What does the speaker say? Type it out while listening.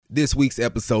This week's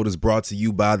episode is brought to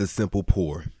you by The Simple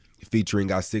Pour,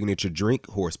 featuring our signature drink,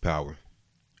 Horsepower.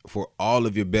 For all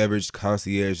of your beverage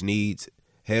concierge needs,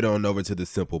 head on over to The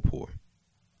Simple Pour.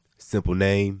 Simple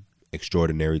name,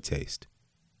 extraordinary taste.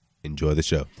 Enjoy the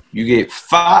show. You get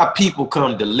 5 people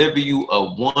come deliver you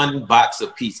a 1 box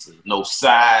of pizza. No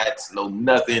sides, no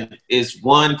nothing. It's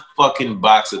 1 fucking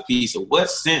box of pizza. What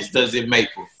sense does it make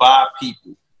for 5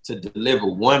 people to deliver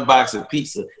 1 box of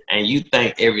pizza and you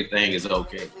think everything is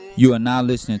okay? You are now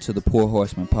listening to the Poor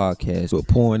Horseman podcast. But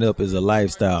pouring up is a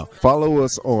lifestyle. Follow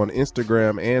us on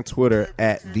Instagram and Twitter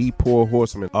at The Poor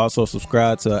Horseman. Also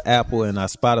subscribe to Apple and our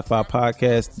Spotify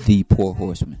podcast, The Poor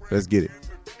Horseman. Let's get it.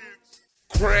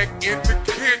 Crack in the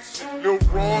kitchen, Lil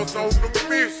Raw's on the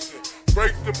mission.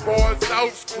 Break the bars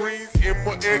out, screens in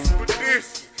my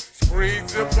expedition.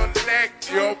 Screens in my lack,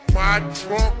 yup, my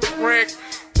trunk crack.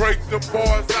 Break the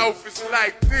bars off, it's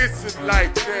like this and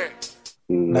like that.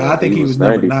 No, I think he was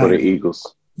number 90 for the 90.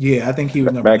 Eagles. Yeah, I think he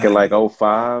was number Back in 90. like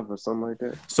 05 or something like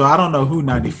that. So I don't know who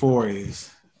 94 is.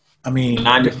 I mean,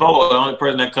 94, the only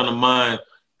person that come to mind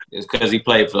is because he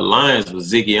played for the Lions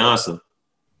was Ziggy Ansah.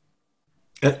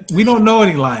 we don't know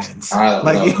any Lions. I don't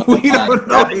Like know. we don't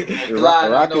know. The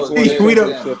Lions Rockets knows won the we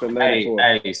don't- championship in Hey,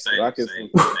 94. say. Rockets-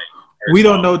 We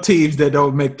don't know teams that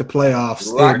don't make the playoffs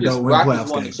and don't win Rockets playoff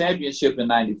won the games. championship in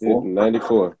Yeah, NFC.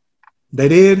 94. They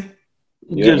did.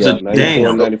 Yeah, Gives a 94 damn.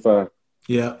 and 95.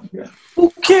 Yeah.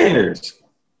 Who cares?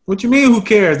 What you mean? Who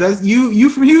cares? That's you. You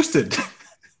from Houston,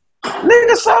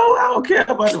 Nigga, so I don't care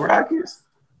about the Rockets.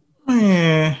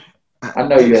 man. I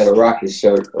know you had a Rockets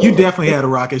shirt. You definitely had a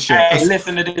Rocket shirt. Hey,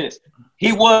 listen to this.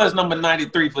 He was number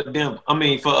 93 for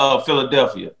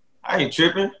Philadelphia. I ain't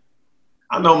tripping.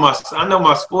 I know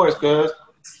my sports, cuz.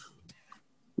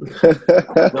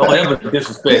 Don't ever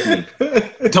disrespect me.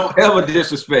 Don't ever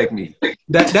disrespect me.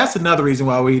 That's another reason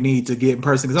why we need to get in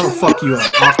person, because I'm gonna fuck you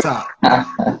up off top.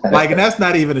 Like, and that's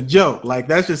not even a joke. Like,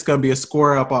 that's just gonna be a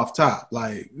square up off top.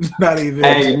 Like, not even.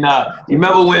 Hey, nah. You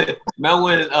remember when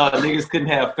niggas couldn't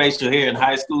have facial hair in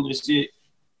high school and shit?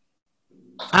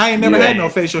 I ain't never Yeah. had no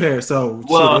facial hair, so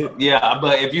Well, shit, yeah,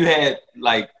 but if you had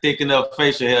like thick enough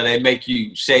facial hair, they make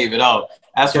you shave it off.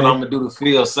 That's what Okay. I'm gonna do to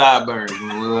feel sideburns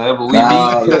wherever we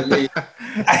Nah, meet. really.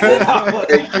 Hey,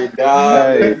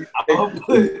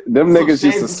 them niggas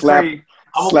used to slap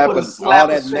all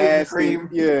that nasty cream.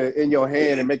 in your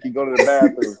hand and make you go to the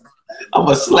bathroom. I'm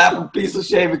gonna slap a piece of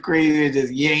shaving cream and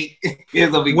just yank.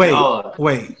 It's gonna be gone.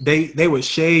 wait. They would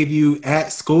shave you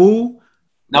at school?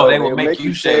 No, they They'll will make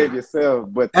you shave. yourself.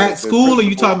 But At school, or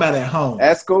you talking about at home?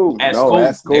 At school. At No, school,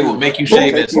 at school. they will make you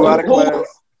shave Take at you out of school. class.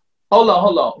 Hold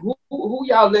on. Who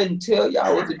y'all letting tell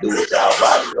y'all what to do with y'all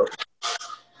body though?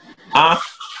 Huh?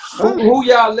 Who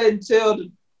y'all letting tell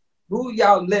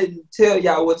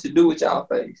y'all what to do with y'all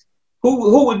face?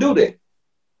 Who would do that?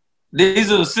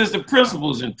 These are assistant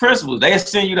principals and principals. They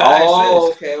send you to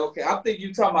Oh, ISS. okay. I think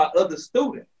you talking about other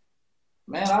students.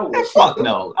 Man, I Man, would fuck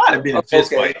no. I'd have been in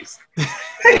fifth Okay. place.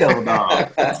 Hell no.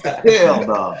 Hell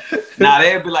no. Now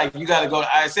they'd be like, you got to go to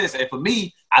ISS. And for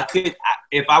me,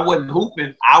 if I wasn't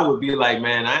hooping, I would be like,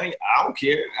 man, I don't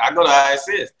care. I go to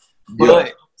ISS.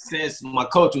 But since my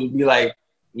coach would be like,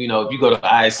 you know, if you go to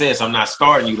ISS, I'm not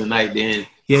starting you tonight, then.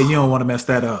 Yeah, you don't want to mess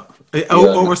that up.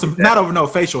 Over some, not over no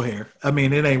facial hair. I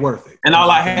mean, it ain't worth it. And all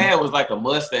I had was like a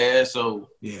mustache, so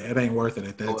Yeah, it ain't worth it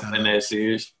at that it wasn't time. that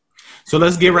serious. So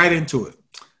let's get right into it.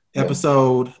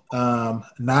 Episode 9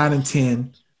 and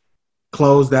 10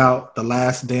 closed out the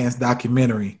Last Dance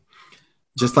documentary.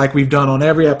 Just like we've done on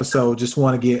every episode, just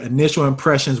want to get initial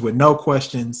impressions with no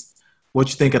questions. What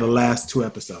you think of the last 2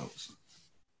 episodes?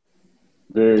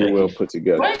 Very Thank well you. put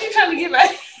together. What are you trying to get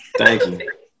back? Thank you.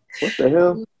 What the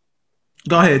hell?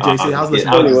 Go ahead, JC. I was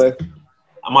listening. Anyway,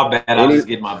 My bad. I was just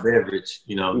getting my beverage,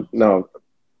 you know. no.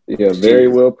 Yeah, very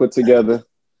well put together.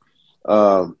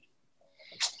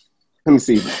 Let me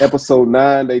see. Episode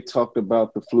 9, they talked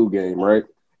about the flu game, right?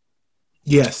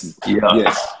 Yes. Yeah.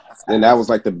 Yes. And that was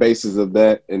like the basis of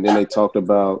that. And then they talked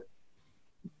about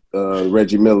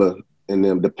Reggie Miller and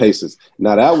them, the Pacers.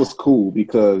 Now, that was cool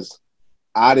because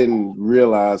I didn't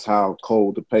realize how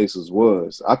cold the Pacers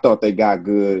was. I thought they got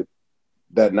good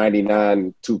that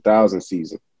 99-2000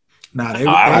 season. Nah, they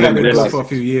I have didn't been good realize for a it.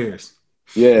 few years.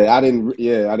 I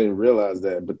didn't realize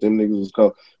that, but them niggas was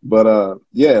cold. But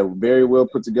very well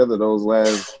put together those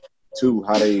last 2,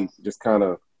 how they just kind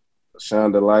of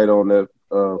shined the light on that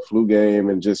flu game,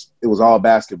 and just it was all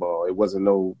basketball. It wasn't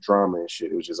no drama and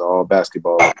shit. It was just all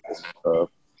basketball.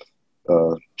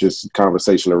 Just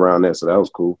conversation around that, so that was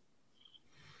cool.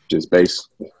 Just base.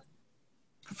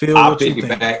 Phil, I'll what you think?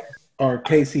 piggyback. Or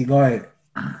Casey, go ahead.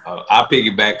 I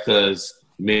piggyback because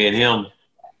me and him,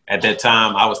 At that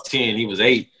time, I was 10, he was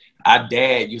 8. Our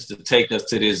dad used to take us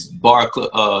to this bar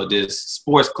club, this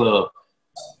sports club,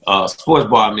 sports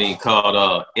bar,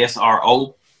 called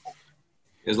SRO.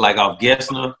 It's like off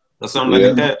Gessner or something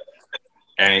like that.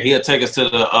 And he'll take us to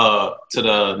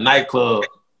the nightclub,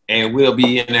 and we'll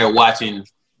be in there watching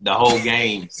the whole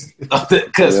games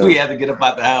because we had to get up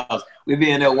out the house. We'd be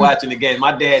in there watching the game.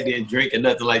 My dad didn't drink or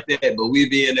nothing like that, but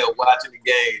we'd be in there watching the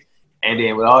game. And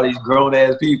then with all these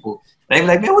grown-ass people, they be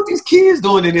like, man, what these kids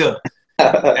doing in here?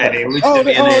 And then we should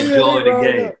be in there enjoying the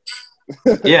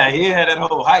game. Yeah, he had that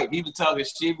whole hype. He was talking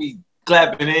shit, be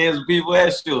clapping hands with people.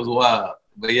 That shit was wild.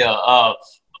 But yeah,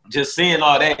 just seeing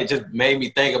all that just made me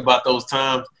think about those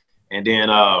times. And then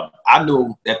I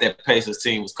knew that Pacers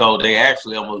team was cold. They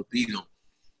actually almost beat them.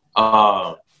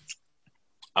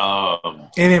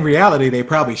 And in reality, they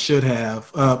probably should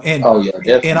have. And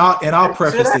I'll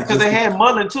preface it because they had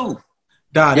Mullen too.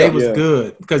 They was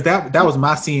good because that was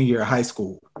my senior year of high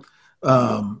school.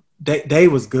 They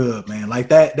was good, man. Like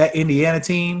that Indiana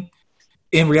team.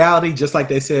 In reality, just like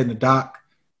they said in the doc,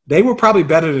 they were probably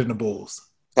better than the Bulls.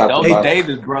 Those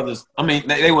Davis brothers. I mean,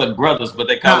 they wasn't brothers, but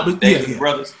they called them Davis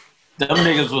brothers. Them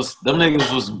niggas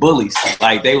was bullies.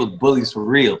 Like they was bullies for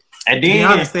real. And then, to be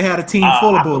honest, they had a team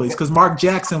full of bullies because Mark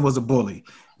Jackson was a bully.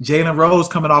 Jalen Rose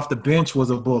coming off the bench was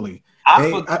a bully. I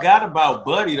forgot about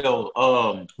Buddy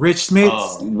though. Rich Smith.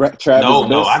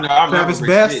 Travis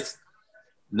Best. Smith.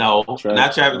 No,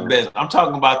 not Travis Best. I'm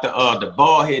talking about the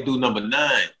bald head dude number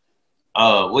 9.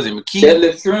 Was it McKee?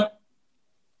 Deadlift Shrimp?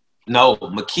 No,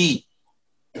 McKee.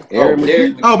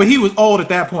 Oh, but he was old at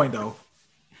that point though.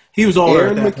 He was older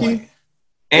at that point.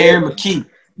 Aaron McKee.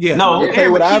 Yeah. No,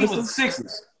 Aaron McKee was the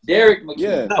Sixers. Derek McKee.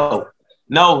 Yeah.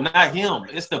 No, not him.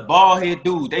 It's the bald head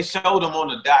dude. They showed him on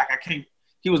the doc.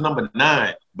 He was number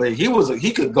 9, but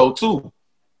he could go too.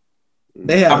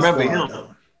 I remember him.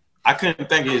 Though. I couldn't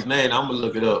think of his name. I'm gonna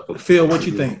look it up. Phil, what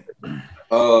you think?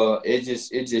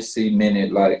 It just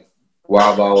cemented like why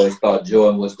I've always thought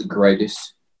Jordan was the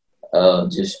greatest.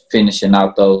 Just finishing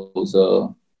out those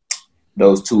 2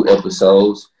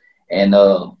 episodes, and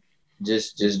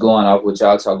just going off what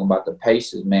y'all talking about the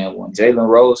Pacers, man. When Jalen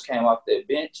Rose came off that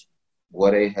bench,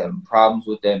 they having problems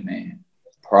with that man.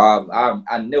 I'm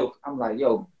like,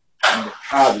 yo,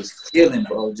 I was killing,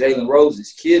 bro. Jalen Rose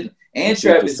is killing. And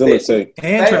Travis Best.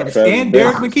 And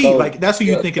Derek McKee. Like, that's who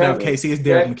you're thinking of, Casey. It's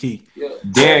Derek McKee.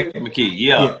 Derek McKee,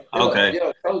 yeah. Okay.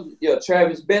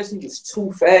 Travis Best, he was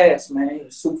too fast, man. He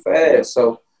was too fast.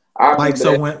 So,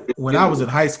 when I was in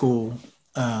high school,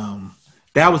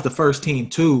 that was the first team,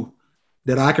 too,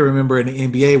 that I can remember in the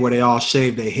NBA where they all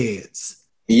shaved their heads.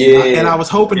 Yeah. And I was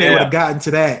hoping they would have gotten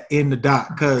to that in the doc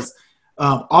because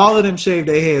all of them shaved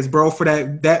their heads, bro, for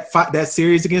that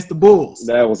series against the Bulls.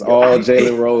 That was all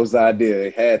Jalen Rose's idea.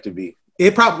 It had to be.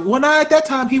 It probably at that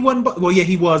time he wasn't. Well, yeah,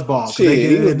 he was bald. Shit, they did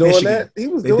he it was in doing Michigan. that. He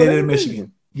was they doing did it it in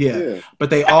Michigan. Yeah, but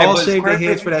they all shaved their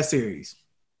heads for that series.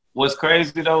 What's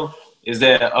crazy though is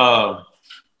that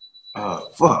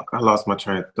fuck, I lost my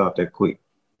train of thought that quick.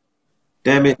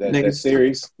 Damn it, nigga.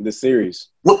 The series.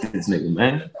 What this nigga,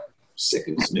 man? Sick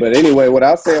of this nigga. But anyway, what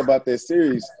I'll say about that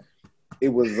series, it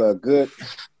was a good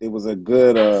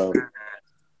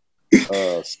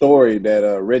story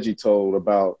that Reggie told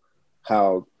about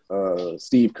how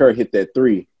Steve Kerr hit that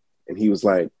 3, and he was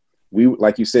like,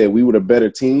 like you said, we were the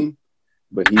better team,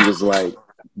 but he was like,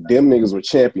 them niggas were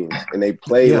champions, and they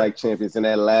played like champions in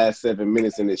that last 7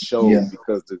 minutes, and it showed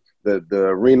because the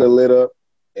arena lit up,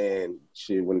 and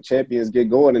shit, when the champions get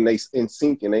going and they in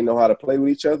sync and they know how to play with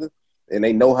each other and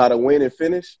they know how to win and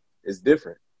finish, it's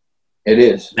different. It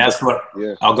is. That's what.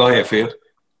 Yeah. I'll go ahead, Phil.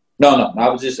 No. I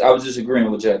was just agreeing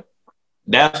with Jack.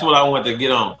 That's what I wanted to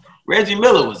get on. Reggie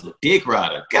Miller was a dick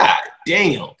rider. God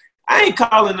damn. I ain't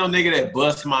calling no nigga that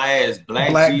bust my ass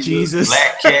black Jesus,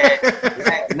 black cat,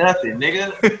 black nothing,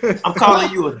 nigga. I'm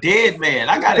calling you a dead man.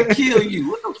 I gotta kill you.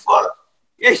 What the fuck?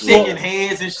 They're shaking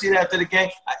hands and shit after the game.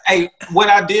 Hey, what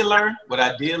I did learn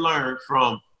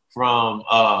from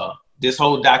this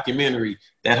whole documentary,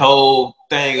 that whole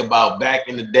thing about back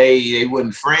in the day they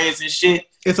wasn't friends and shit.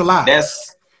 It's a lie.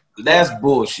 That's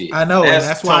bullshit. I know,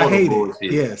 that's why I hate bullshit.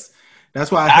 it. Yes. That's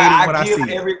why I hate it when I see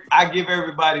it. I give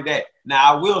everybody that.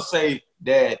 Now, I will say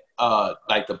that,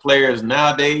 like the players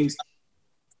nowadays,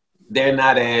 they're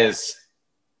not as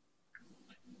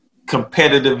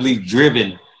competitively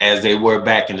driven as they were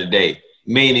back in the day.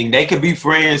 Meaning they could be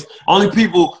friends. Only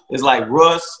people is like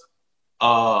Russ,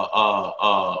 Lillard,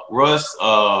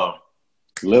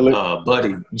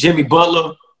 Buddy, Jimmy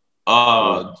Butler,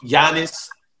 Giannis.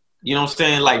 You know what I'm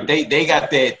saying? Like they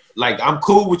got that. Like, I'm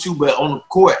cool with you, but on the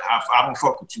court, I don't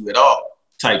fuck with you at all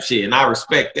type shit, and I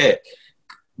respect that.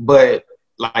 But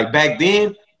like back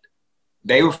then,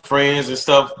 they were friends and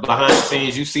stuff behind the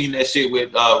scenes. You seen that shit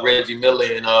with Reggie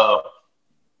Miller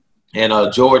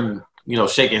and Jordan, you know,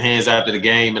 shaking hands after the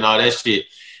game and all that shit.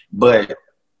 But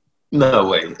no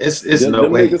way. It's no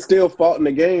way. Them niggas still fought in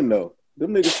the game, though.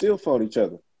 Them niggas still fought each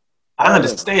other. I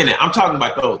understand that. I'm talking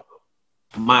about, though,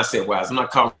 mindset-wise. I'm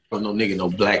not calling no nigga no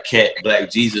black cat, black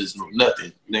Jesus, no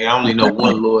nothing. Nigga, I only know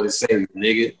one Lord and Savior,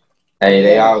 nigga. Hey,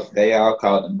 they all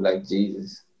called him Black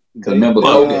Jesus. Because remember,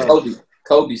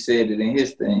 Kobe said it in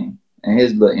his thing, in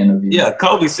his little interview. Yeah,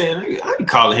 Kobe said, I ain't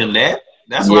calling him that.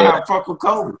 That's why I fuck with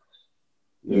Kobe.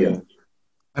 Yeah.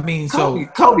 I mean,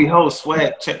 Kobe whole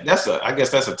swag. I guess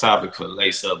that's a topic for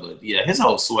Lace Up, but yeah, his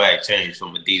whole swag changed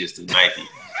from Adidas to Nike.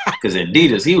 Because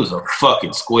Adidas, he was a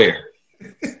fucking square,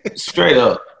 straight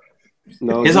up.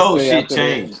 No, his whole shit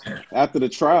changed after the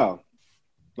trial.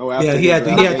 No, after he had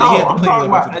to clean it up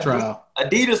after the trial.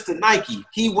 Adidas to Nike,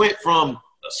 he went from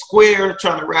a square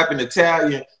trying to rap in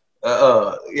Italian,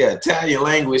 Italian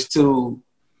language to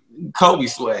Kobe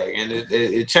swag, and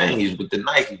it changed with the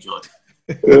Nike joint.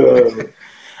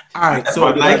 All right,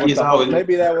 so maybe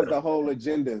that was the whole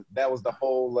agenda. That was the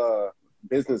whole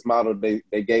business model they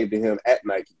gave to him at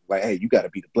Nike. Like, hey, you got to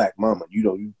be the black mama.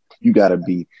 You got to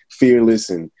be fearless,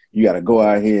 and you got to go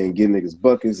out here and get niggas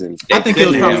buckets. And I think it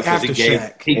was probably after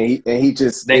Shaq.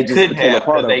 They couldn't have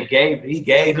because he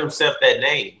gave himself that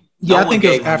name. Yeah, I think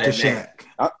it was after Shaq.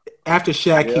 After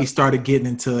Shaq, he started getting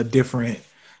into a different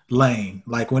lane.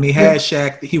 Like when he had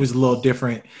Shaq, he was a little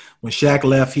different. When Shaq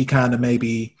left, he kind of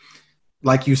maybe,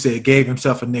 like you said, gave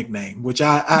himself a nickname, which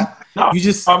even that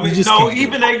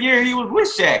year he was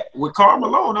with Shaq, with Karl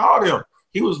Malone, all them.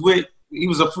 He was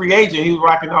a free agent. He was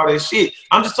rocking all that shit.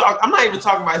 I'm not even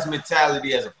talking about his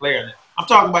mentality as a player. I'm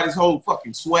talking about his whole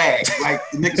fucking swag. Like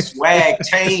the nigga swag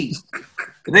changed.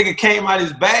 The nigga came out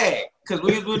his bag because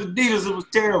when he was with Adidas, it was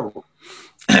terrible.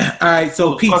 All right,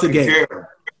 so Pizzagate.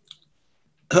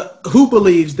 Who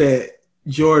believes that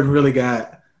Jordan really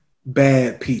got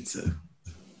bad pizza?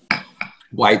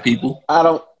 White people.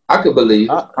 I could believe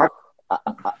it.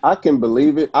 I can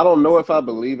believe it. I don't know if I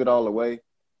believe it all the way,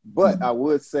 but I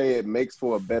would say it makes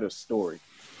for a better story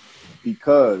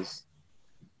because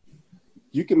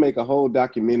you can make a whole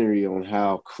documentary on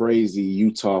how crazy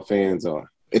Utah fans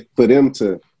are. For them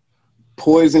to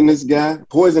poison this guy,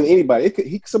 poison anybody.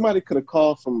 Somebody could have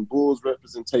called from Bulls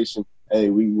representation. Hey,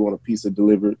 we want a pizza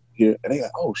delivered here. And they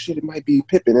like, oh shit, it might be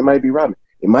Pippen, it might be Rodman,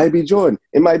 it might be Jordan,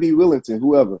 it might be Willington,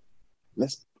 whoever.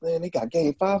 They got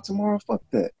game 5 tomorrow. Fuck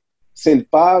that. Send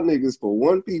 5 niggas for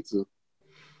one pizza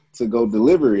to go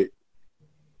deliver it,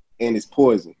 and it's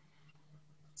poison.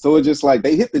 So it's just like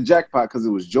they hit the jackpot because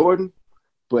it was Jordan,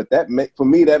 but for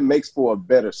me that makes for a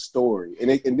better story. And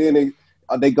then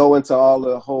they go into all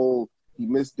the whole he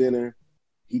missed dinner.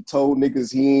 He told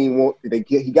niggas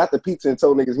he got the pizza and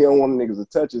told niggas he don't want niggas to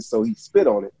touch it, so he spit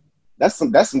on it. That's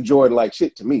some Jordan-like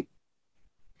shit to me.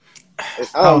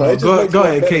 I don't know. Go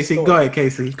ahead, Casey. Story. Go ahead,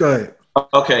 Casey. Go ahead.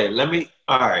 Okay,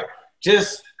 all right.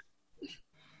 Just,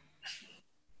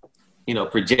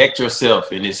 project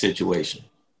yourself in this situation.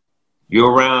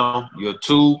 You're around your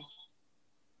 2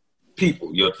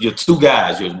 people, your 2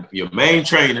 guys, your main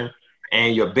trainer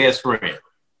and your best friend.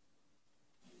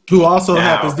 Who also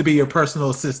happens to be your personal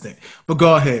assistant. But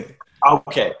go ahead.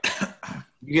 Okay.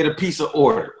 You get a pizza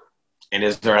order. And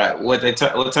it's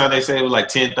what time they say it was like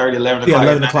 10:30, 11 o'clock. Yeah,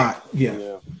 11 o'clock.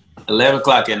 Yeah. 11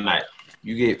 o'clock at night.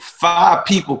 You get 5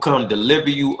 people come deliver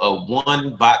you a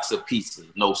 1 box of pizza.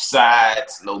 No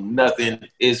sides, no nothing.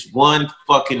 It's 1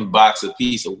 fucking box of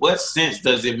pizza. What sense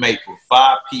does it make for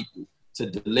 5 people to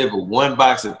deliver 1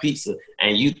 box of pizza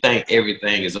and you think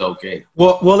everything is okay?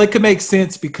 Well, it could make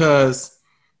sense because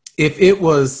if it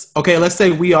was okay, let's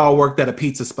say we all worked at a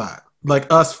pizza spot,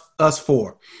 like us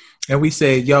 4, and we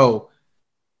say, yo,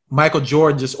 Michael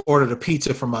Jordan just ordered a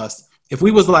pizza from us. If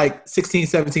we was like 16,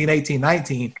 17, 18,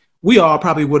 19, we all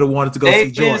probably would have wanted to go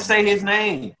see Jordan. They didn't say his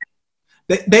name.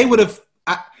 They would have.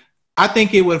 I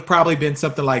think it would have probably been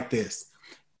something like this.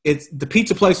 The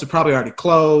pizza place was probably already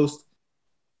closed.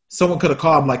 Someone could have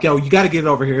called him like, "Yo, you got to get it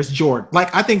over here. It's Jordan."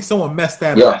 Like I think someone messed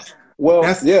that up. Well,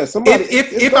 somebody.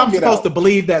 If I'm supposed to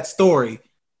believe that story,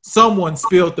 someone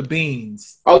spilled the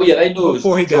beans. Oh yeah, they knew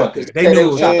before he got there. They knew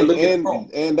it was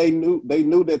and they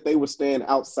knew that they were staying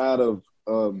outside of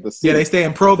the city. Yeah, they stay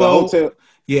in Provo. The hotel.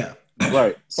 Yeah,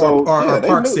 right. So or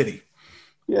Park City.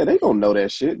 Yeah, they don't know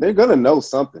that shit. They're gonna know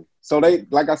something. So they,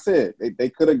 like I said, they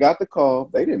could have got the call.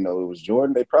 They didn't know it was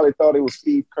Jordan. They probably thought it was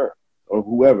Steve Kerr or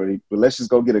whoever. But let's just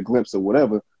go get a glimpse of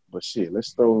whatever. But shit,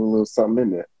 let's throw a little something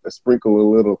in there. Let's sprinkle a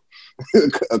little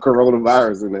a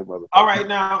coronavirus in there, mother. All right,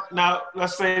 now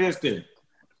let's say this then.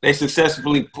 they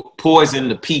successfully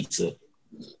poisoned the pizza.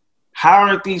 How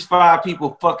aren't these 5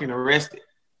 people fucking arrested?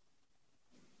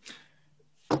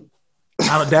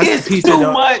 It's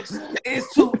too much.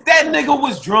 It's too. That nigga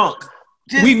was drunk.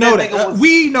 We know that.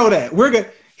 We know that. We're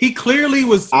good. He clearly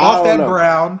was off that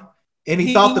brown, and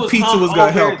he thought the pizza was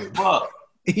gonna help him.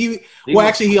 He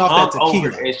off that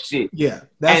tequila. As shit. Yeah,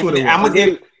 that's what it was. I'm gonna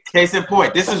give case in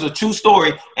point. This is a true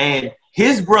story, and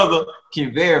his brother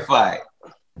can verify it.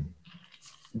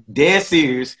 Dead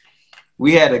serious.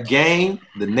 We had a game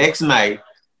the next night.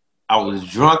 I was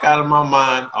drunk out of my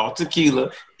mind off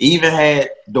tequila. Even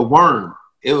had the worm.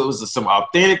 It was some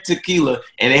authentic tequila,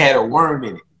 and it had a worm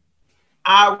in it.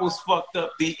 I was fucked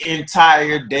up the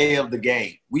entire day of the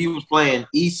game. We was playing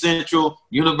East Central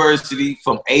University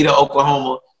from Ada,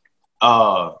 Oklahoma.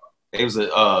 It was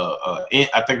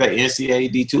I think that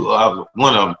NCAA D2,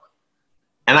 one of them.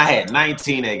 And I had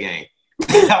 19 that game.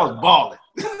 I was balling.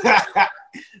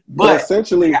 But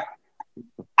essentially,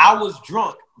 I was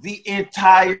drunk the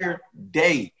entire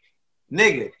day.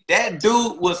 Nigga, that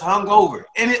dude was hungover.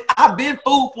 And I've been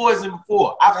food poisoning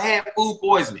before. I've had food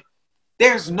poisoning.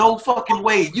 There's no fucking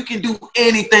way you can do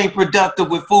anything productive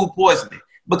with food poisoning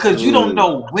because you don't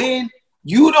know when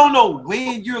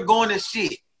you're going to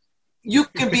shit. You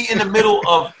can be in the middle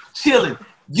of chilling.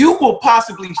 You will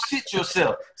possibly shit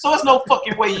yourself. So there's no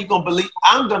fucking way you're going to believe.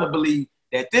 I'm going to believe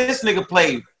that this nigga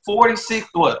played 46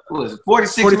 minutes,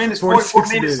 44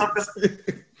 minutes, something.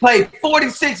 Played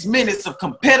 46 minutes of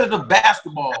competitive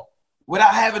basketball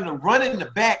without having to run in the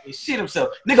back and shit himself.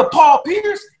 Nigga, Paul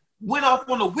Pierce went off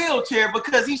on a wheelchair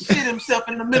because he shit himself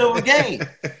in the middle of a game.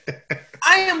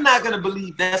 I am not going to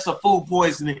believe that's a food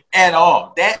poisoning at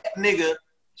all. That nigga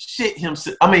shit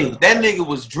himself. I mean, that nigga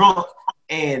was drunk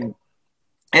and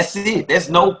that's it.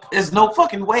 There's no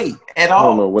fucking way at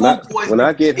all. No, when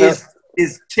I get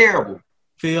is terrible.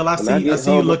 Phil, I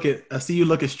see you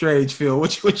looking strange, Phil.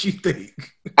 What you think?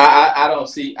 I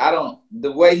don't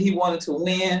the way he wanted to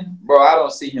win, bro, I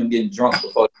don't see him getting drunk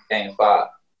before game 5.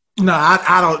 No,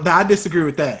 I don't. I disagree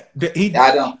with that.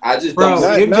 I just bro,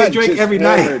 don't. MJ Drake every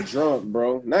night. Drunk,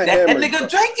 bro. Not that nigga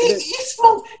Drake, he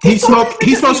smoked.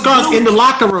 He smoked cigars in the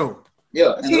locker room.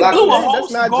 Yeah, he blew a whole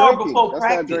cigar before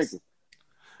practice.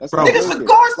 Bro, nigga,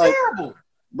 cigar's terrible.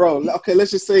 Bro, okay,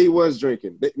 let's just say he was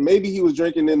drinking. Maybe he was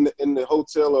drinking in the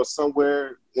hotel or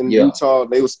somewhere in Utah.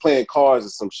 They was playing cards or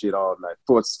some shit all night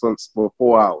for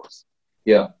 4 hours.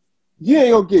 Yeah. You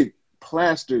ain't gonna get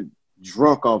plastered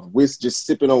drunk off whiskey, just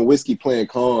sipping on whiskey, playing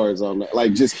cards all night.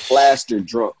 Like, just plastered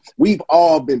drunk. We've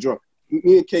all been drunk.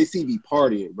 Me and KC be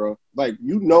partying, bro. Like,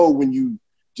 you know when you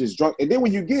just drunk. And then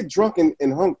when you get drunk and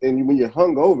when you're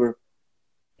hungover,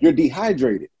 you're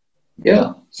dehydrated.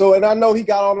 Yeah. So, and I know he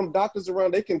got all them doctors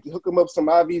around. They can hook him up some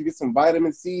IVs, get some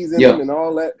vitamin C's in them and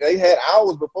all that. They had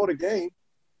hours before the game.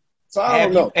 So I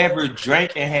don't know. Have you ever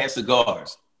drank and had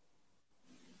cigars?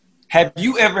 Have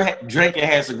you ever drank and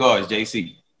had cigars,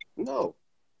 JC? No.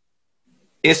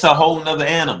 It's a whole nother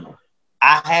animal.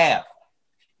 I have.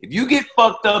 If you get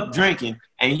fucked up drinking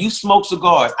and you smoke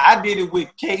cigars, I did it with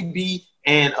KB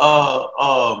and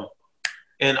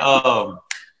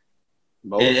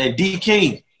D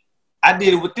King. I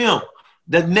did it with them.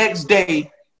 The next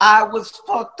day, I was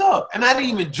fucked up. And I didn't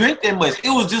even drink that much. It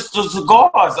was just the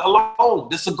cigars alone.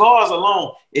 The cigars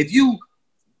alone. If you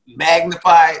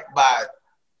magnify it by,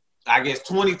 I guess,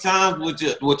 20 times with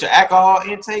your alcohol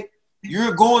intake,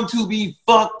 you're going to be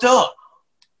fucked up.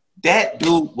 That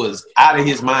dude was out of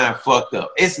his mind fucked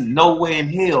up. It's no way in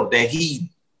hell that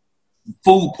he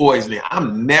food poisoning.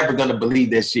 I'm never going to believe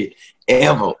that shit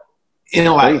ever. In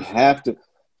life. They have to.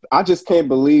 I just can't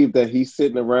believe that he's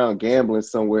sitting around gambling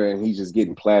somewhere and he's just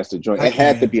getting plastered drunk. It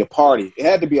had to be a party. It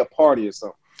had to be a party or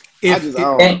something.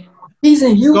 He's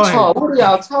in Utah. What are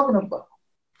y'all talking about?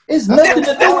 It's nothing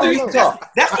to do with Utah.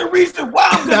 That's the reason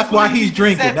why. That's why he's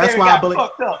drinking. That's why I believe.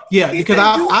 Yeah, because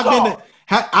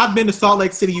I've been to Salt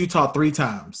Lake City, Utah 3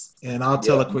 times, and I'll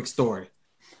tell a quick story.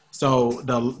 So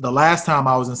the last time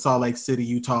I was in Salt Lake City,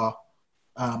 Utah.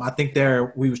 I think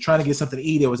we was trying to get something to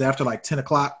eat. It was after like 10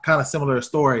 o'clock, kind of similar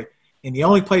story. And the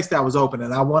only place that was open,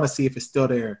 and I want to see if it's still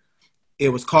there, it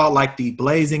was called like the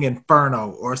Blazing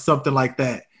Inferno or something like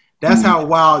that. That's how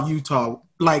wild Utah,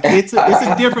 like it's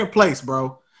a different place,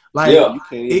 bro. Like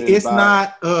it's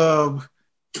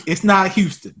not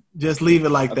Houston. Just leave it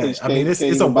like that. I mean, it's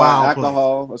a wild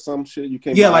alcohol place. Or some shit. You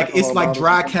can't. Yeah, like it's like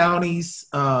dry counties.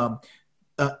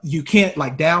 You can't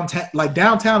like downtown. Like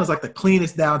downtown is like the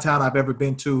cleanest downtown I've ever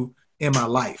been to in my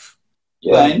life.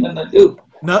 Yeah, ain't nothing to do.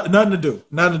 Nothing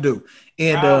to do.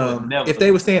 And if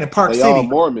they were staying in Park City, all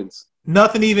Mormons.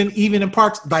 Nothing even in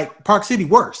Park City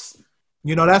worse.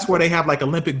 You know, that's where they have like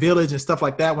Olympic Village and stuff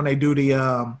like that when they do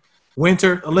the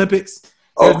Winter Olympics.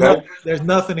 There's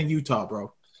nothing in Utah,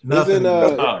 bro. Nothing.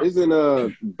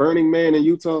 Isn't Burning Man in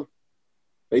Utah?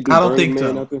 They do I don't Burning think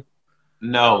Man so. out there?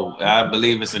 No, I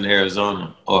believe it's in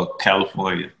Arizona or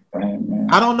California.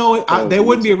 I don't know. There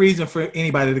wouldn't be a reason for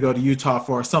anybody to go to Utah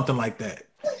for something like that.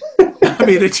 I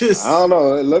mean, it just. I don't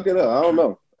know. Look it up. I don't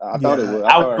know. I thought it was.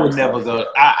 I would never go.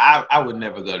 I would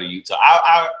never go to Utah.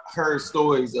 I heard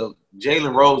stories of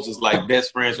Jalen Rose is like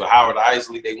best friends with Howard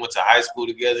Isley. They went to high school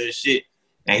together and shit.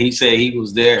 And he said he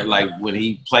was there like when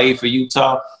he played for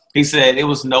Utah. He said it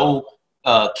was no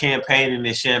campaigning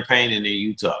and champagne in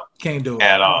Utah. Can't do it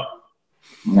at all.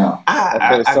 No.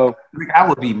 I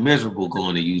would be miserable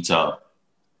going to Utah.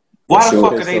 Why the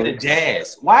fuck are they the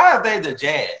Jazz? Why are they the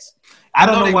Jazz? I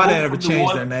don't know why they ever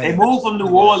changed their name. They moved from New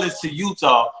Orleans to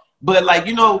Utah, but like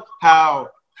you know how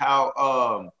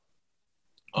the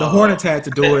Hornets had to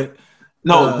do it.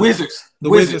 No, Wizards. The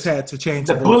Wizards had to change.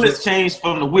 The Bullets changed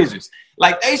from the Wizards.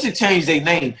 Like they should change their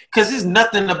name because there's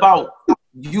nothing about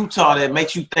Utah that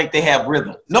makes you think they have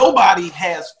rhythm. Nobody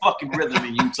has fucking rhythm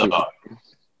in Utah.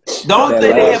 The only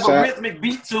thing they have a rhythmic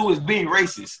beat to is being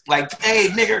racist. Like, hey,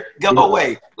 nigger, go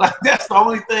away. Like that's the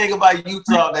only thing about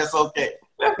Utah that's okay.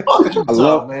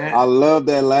 I love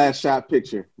that last shot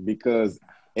picture because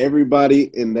everybody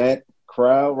in that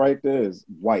crowd right there is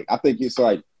white. I think it's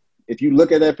like if you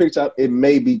look at that picture, it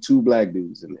may be 2 black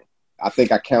dudes in there. I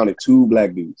think I counted 2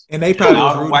 black dudes. And they probably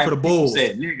was rooting for the Bulls.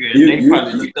 Said, nigga, and they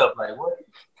probably looked up like, what?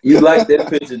 You like that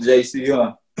picture, JC,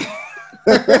 huh?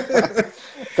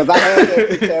 Because I had that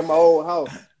picture at my old house.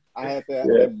 I had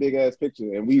that big ass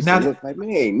picture, and we used to look like, man,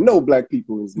 ain't no black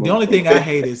people in this. The only thing I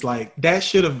hate is like that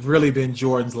should have really been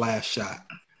Jordan's last shot.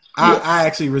 I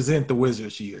actually resent the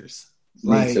Wizards years.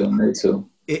 Me too.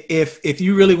 If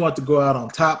you really want to go out on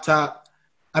top,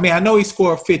 I mean, I know he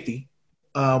scored 50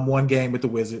 one game with the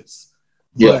Wizards,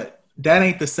 but that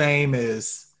ain't the same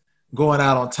as going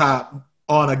out on top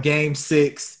on a game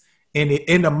 6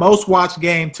 in the most watched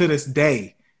game to this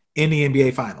day in the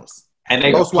NBA Finals. And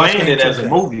they playing it as a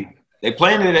movie. They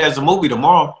playing it as a movie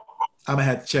tomorrow. I'm gonna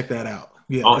have to check that out.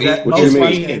 Yeah, on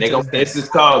ESPN. This is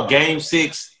called Game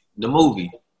 6, the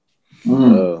movie.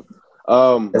 So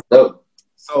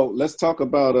let's talk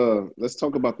about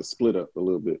the split up a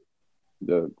little bit.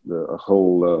 The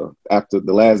whole after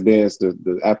the Last Dance,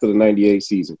 after the '98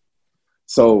 season.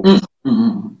 So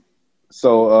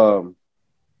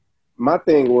my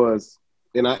thing was,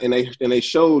 and they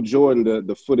showed Jordan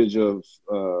the footage of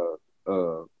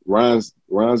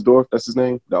Reinsdorf, that's his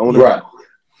name, the owner. Right.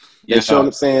 They showed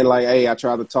him saying like, "Hey, I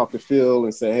tried to talk to Phil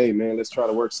and say, hey man, let's try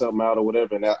to work something out or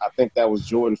whatever." And I think that was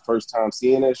Jordan's first time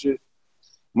seeing that shit.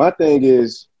 My thing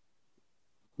is,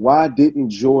 why didn't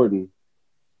Jordan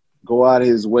go out of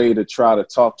his way to try to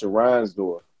talk to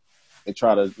Reinsdorf and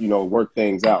try to, work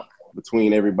things out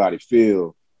between everybody,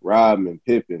 Phil, Rodman,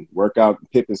 Pippen, work out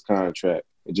Pippen's contract,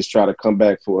 and just try to come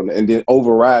back and then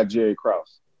override Jerry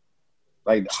Krause?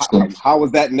 Like, how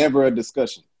was that never a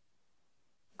discussion?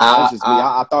 That's just me.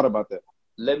 I thought about that.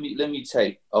 Let me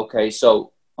take. Okay,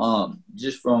 so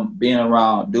just from being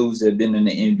around dudes that have been in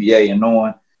the NBA and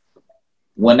knowing,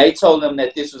 when they told them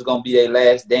that this was going to be their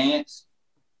last dance,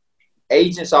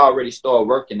 agents already started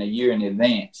working a year in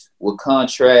advance with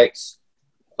contracts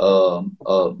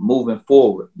moving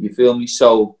forward. You feel me?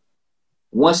 So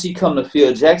once he come to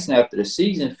Phil Jackson after the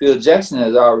season, Phil Jackson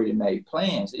has already made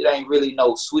plans. It ain't really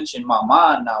no switching my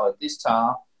mind now at this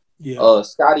time. Yeah.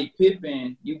 Scottie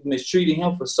Pippen, you mistreated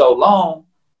him for so long,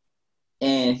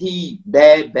 and he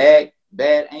bad back,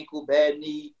 bad ankle, bad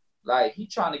knee. Like, he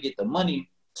trying to get the money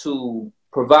to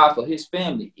provide for his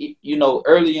family.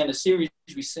 Early in the series,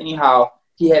 we seen how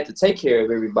he had to take care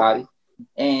of everybody,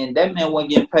 and that man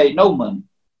wasn't getting paid no money.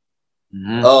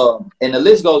 Mm-hmm. And the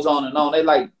list goes on and on. They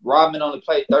like Rodman only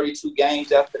played 32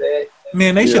 games after that.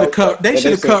 Man, they should have cut. They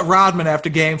should have cut Rodman after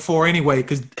Game 4 anyway.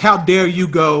 Because how dare you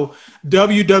go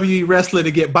WWE wrestler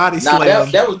to get body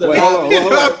slammed? That was the. You know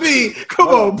what I mean? Come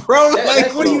on, bro.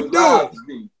 What are you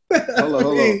doing? Hold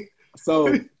on.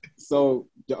 So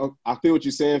I feel what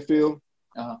you're saying, Phil.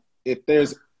 Uh-huh. If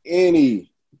there's any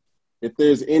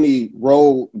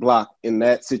roadblock in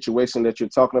that situation that you're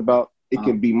talking about, it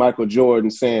can be Michael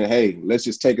Jordan saying, "Hey, let's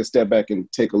just take a step back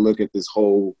and take a look at this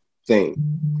whole thing."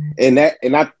 And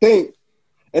I think,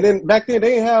 and then back then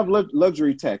they didn't have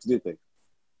luxury tax, did they?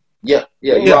 Yeah.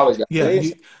 You always got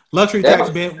luxury tax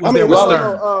was there with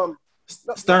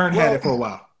Stern. Stern had it for a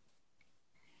while.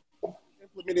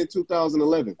 Implemented in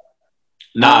 2011.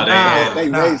 They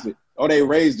raised it. Oh, they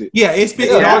raised it. Yeah, it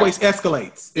Yeah. always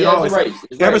escalates. It Yeah, always it's raised.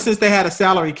 It's ever raised. since they had a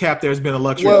salary cap, there's been a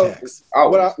luxury Well, tax.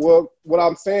 What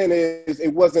I'm saying is,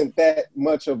 it wasn't that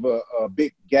much of a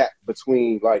big gap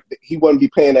between, like, he wouldn't be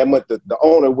paying that much. The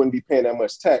owner wouldn't be paying that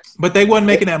much tax. But they wasn't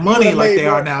making that He money would've like made they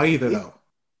are more- now either, though.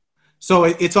 So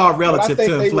it's all relative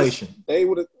to inflation.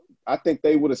 I think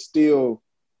they would have still.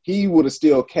 He would have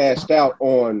still cashed out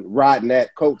on riding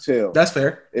that coattail. That's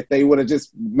fair. If they would have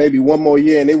just maybe one more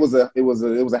year, and it was a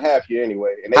half year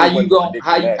anyway. And they How you wasn't going?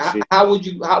 predicting that shit. How would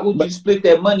you split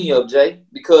that money up, Jay?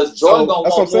 Because Jordan gonna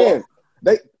that's want what I'm saying.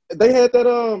 more. They had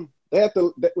that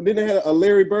then they had a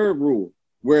Larry Bird rule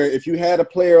where if you had a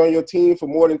player on your team for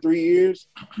more than 3 years,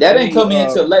 That ain't coming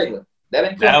until later. That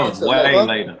ain't That coming was until way later.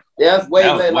 later. That's way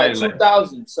That was later, way like later.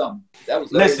 2000 something. That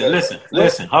was later.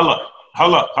 Listen.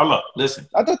 Hold up. Listen.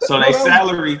 I thought So their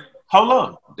salary,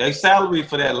 their salary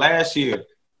for that last year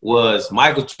was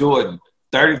Michael Jordan,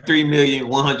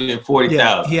 $33,140,000.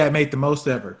 Yeah, he had made the most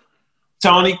ever.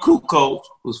 Tony Kukoc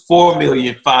was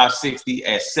 $4,560,000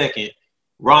 at second.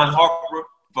 Ron Harper,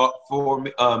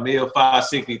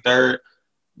 $4,560,000 third.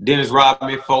 Dennis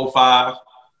Rodman, 4.5.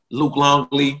 Luke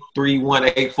Longley,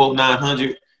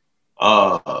 3,184,900.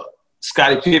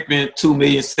 Scottie Pippen,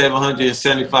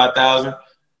 $2,775,000.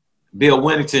 Bill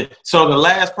Wennington. So the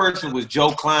last person was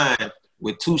Joe Klein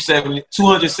with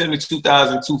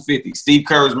 $272,250. Steve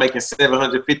Kerr was making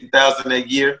 $750,000 that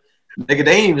year. Nigga, they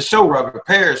didn't even show Robert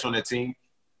Parrish on that team.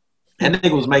 That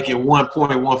nigga was making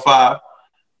 1.15.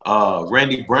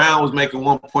 Randy Brown was making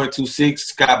 1.26.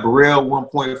 Scott Burrell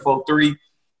 1.43. You know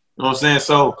what I'm saying?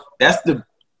 So that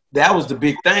was the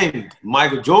big thing.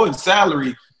 Michael Jordan's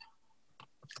salary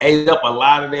ate up a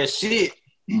lot of that shit.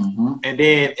 Mm-hmm. And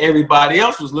then everybody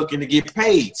else was looking to get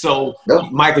paid. So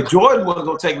Michael Jordan wasn't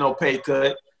going to take no pay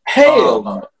cut. Hell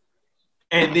no.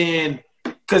 And then,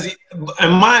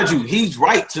 and mind you, he's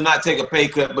right to not take a pay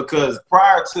cut because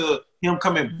prior to him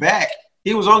coming back,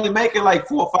 he was only making like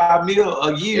 $4 or $5 million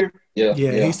a year. Yeah.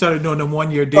 He started doing them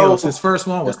 1 year deals. His first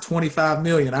one was $25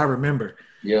 million, I remember.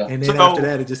 Yeah. And then after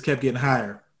that, it just kept getting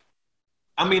higher.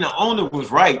 I mean, the owner was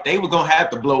right. They were going to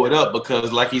have to blow it up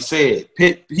because, like he said,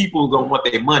 people were going to want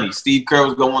their money. Steve Kerr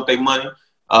was going to want their money.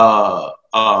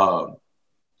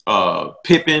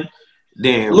 Pippen.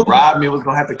 Then Rodman was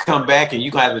going to have to come back, and you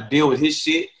going to have to deal with his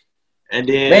shit. And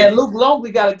then, man, Luke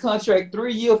Longley got a contract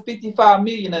 3 year, $55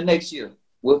 million the next year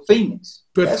with Phoenix.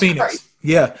 With Phoenix. Crazy.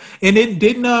 Yeah. And then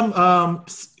didn't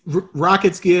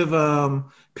Rockets give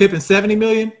Pippen $70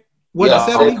 million? What, yeah,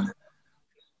 70?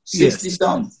 60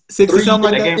 something. 60 something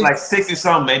like they that? They gave him like 60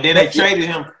 something, and then they traded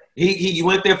him. He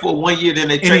went there for 1 year, then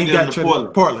they traded him to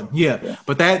Portland. Yeah.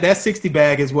 But that 60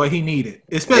 bag is what he needed.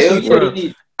 Especially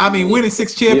winning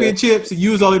 6 championships and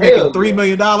you was only making $3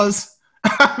 million. I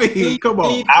mean, come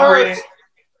on.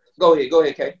 Go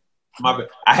ahead, Kay. My bad.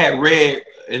 I had read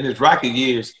in his Rocket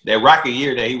years, that Rocket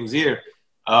year that he was here,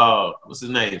 what's his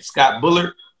name? Scott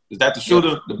Bullard. Is that the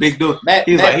shooter? The big dude? Matt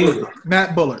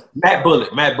Bullard. Matt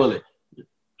Bullard.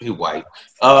 He white.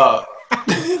 Nah,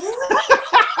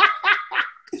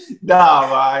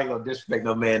 I ain't gonna disrespect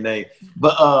no man's name.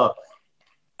 But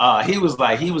he was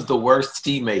the worst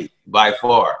teammate by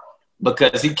far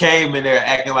because he came in there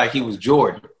acting like he was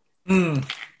Jordan. And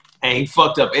he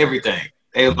fucked up everything.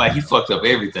 They was like, he fucked up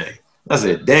everything. I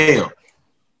said, damn.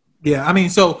 Yeah, I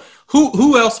mean, so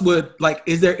who else would, like,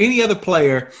 is there any other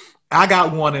player, I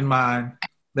got one in mind,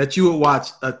 that you would watch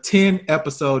a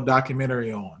 10-episode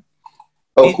documentary on?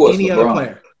 Of course, any LeBron. Other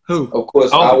player? Who? Of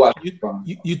course, I watch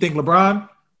LeBron. You think LeBron?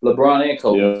 LeBron and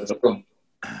Kobe.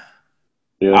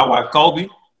 Yeah. I watch Kobe.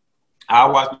 I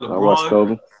watch LeBron. I watch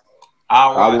Kobe.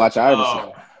 I watch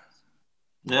Iverson.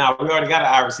 Now we already got an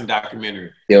Iverson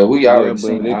documentary. Yeah, we already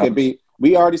seen it. Could be.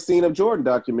 We already seen a Jordan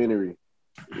documentary.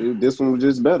 This one was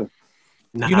just better.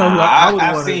 Nah, you know who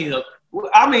I've seen.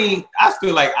 I mean, I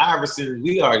feel like Iverson.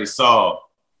 We already saw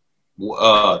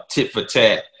tit for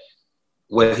tat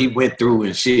what he went through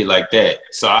and shit like that.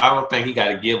 So I don't think he got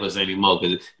to give us any more.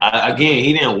 Because again,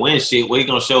 he didn't win shit. What he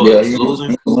gonna show us?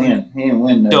 Losing? He didn't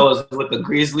win. Show us with the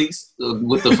Grizzlies,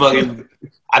 with the fucking.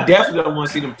 I definitely don't want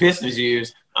to see them Pistons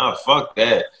years. Oh, fuck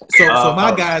that. So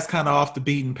my guy's kind of off the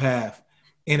beaten path,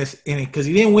 because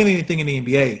he didn't win anything in the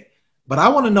NBA. But I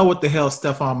want to know what the hell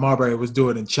Stephon Marbury was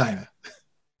doing in China.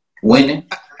 Winning.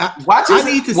 I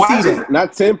need to see that.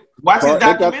 Not Tim. Watch his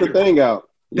documentary. They got the thing out.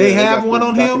 They have one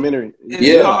on him?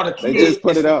 Yeah. They just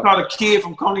put it out. It's called A Kid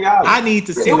from Coney Island. I need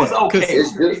to see it. It was that. okay.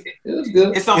 It's good. It was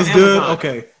good. It's on It's Amazon. good?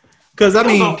 Okay. Because, I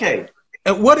mean, okay.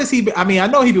 What is he? I mean, I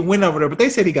know he been winning over there, but they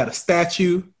said he got a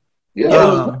statue.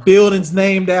 Yeah. Buildings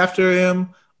named after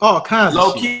him. All kinds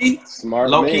Low of shit. key. Smart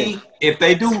Low man. key. if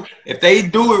they do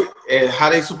it and how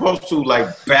they supposed to, like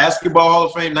basketball Hall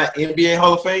of Fame, not NBA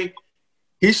Hall of Fame,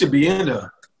 he should be in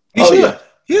there. He should.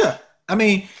 Yeah. I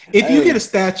mean, if you get a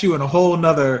statue in a whole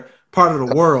nother part of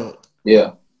the world.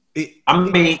 Yeah.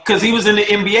 Because he was in the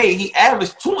NBA, he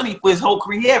averaged 20 for his whole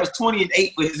career. He averaged 20 and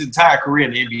 8 for his entire career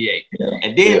in the NBA. Yeah.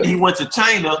 And then he went to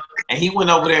China, and he went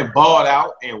over there and balled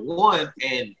out and won.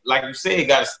 And like you said,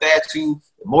 got a statue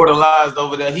immortalized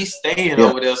over there. He's staying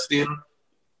over there still.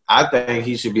 I think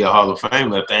he should be a Hall of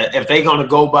Famer if they're going to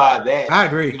go by that. I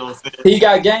agree. You know what I'm saying? He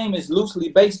got game is loosely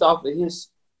based off of his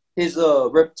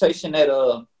reputation at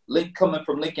coming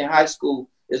from Lincoln High School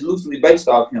is loosely based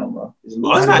off him, bro. It's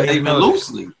not even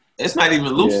loosely. It's not even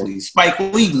loosely. Yeah. Spike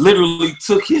Lee literally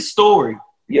took his story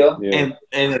and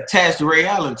attached Ray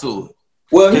Allen to it.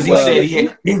 Well, because he said he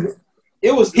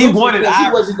wanted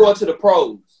he wasn't going to the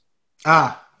pros.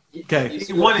 Okay.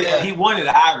 He wanted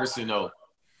Iverson though.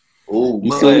 Ooh,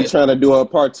 you see he's trying to do a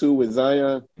part 2 with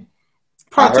Zion.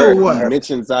 Part 2 of what? He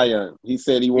mentioned Zion. He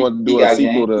said he wanted to do a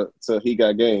sequel to He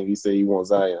Got Game. He said he wants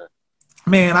Zion.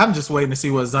 Man, I'm just waiting to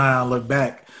see what Zion look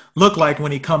like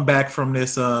when he come back from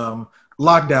this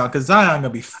lockdown, because Zion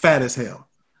gonna be fat as hell.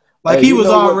 Like he was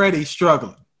already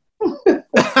struggling.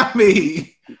 I mean,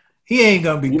 he ain't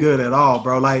gonna be good at all,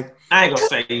 bro. Like I ain't gonna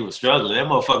say he was struggling. That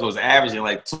motherfucker was averaging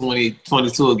like 20,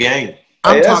 22 a game.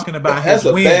 I'm talking about his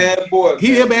win. Bad boy.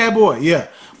 He's a bad boy, yeah.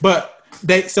 But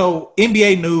so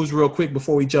NBA news real quick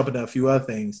before we jump into a few other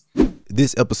things.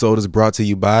 This episode is brought to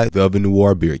you by Velvet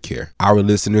Noir Beard Care. Our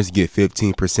listeners get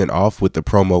 15% off with the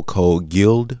promo code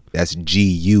GUILD. That's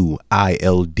GUILD.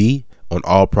 On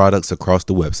all products across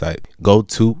the website. Go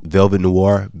to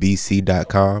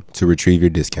velvetnoirbc.com to retrieve your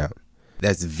discount.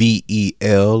 That's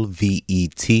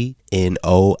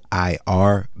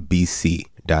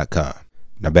VELVETNOIRBC.com.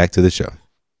 Now back to the show.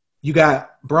 You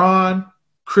got Bron,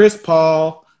 Chris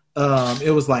Paul.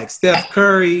 It was like Steph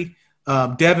Curry,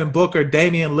 Devin Booker,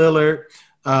 Damian Lillard.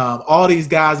 All these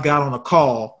guys got on a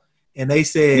call, and they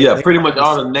said, pretty much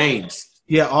all the names.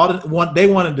 Yeah, they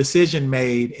want a decision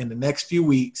made in the next few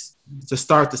weeks to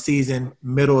start the season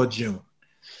middle of June.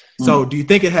 So do you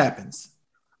think it happens?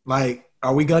 Like,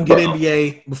 are we going to get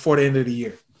NBA before the end of the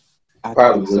year? I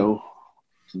think so.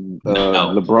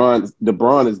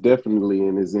 LeBron is definitely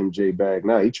in his MJ bag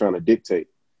now. He's trying to dictate.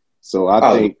 So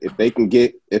I think if they can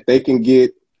get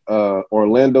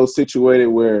Orlando situated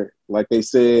where, like they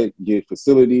said, get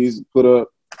facilities put up,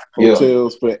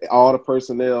 hotels for all the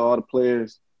personnel, all the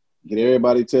players, get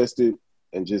everybody tested,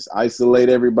 and just isolate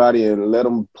everybody and let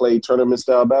them play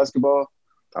tournament-style basketball,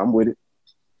 I'm with it.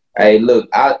 Hey, look,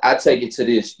 I take it to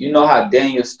this. You know how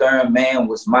Daniel Stern, man,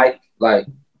 was Mike? Like,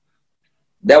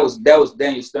 that was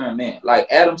Daniel Stern, man. Like,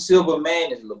 Adam Silver,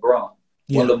 man, is LeBron.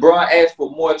 Yeah. When LeBron asked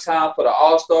for more time for the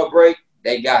All-Star break,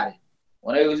 they got it.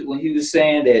 When he was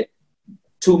saying that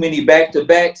too many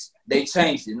back-to-backs, they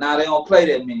changed it. Now they don't play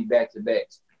that many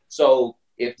back-to-backs. So,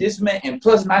 if this man, and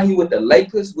plus now he with the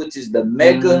Lakers, which is the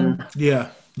mega. Yeah.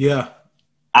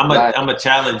 I'm gonna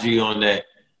challenge you on that.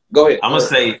 Go ahead. I'm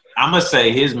gonna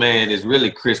say his man is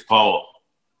really Chris Paul,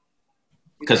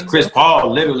 because Chris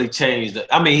Paul literally changed.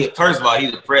 First of all,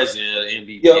 he's the president of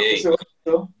the NBA, for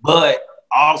sure. But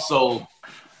also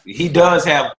he does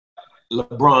have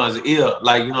LeBron's ear.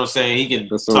 Like, you know what I'm saying? He can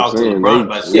talk to LeBron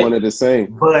about shit. One of the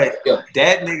same. But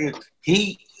that nigga,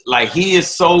 he is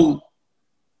so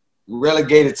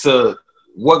relegated to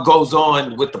what goes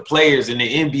on with the players in the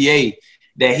NBA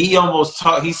that he almost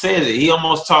talked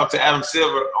to Adam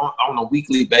Silver on a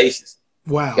weekly basis.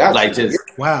 Wow.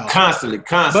 Constantly.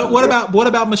 But what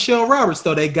about Michelle Roberts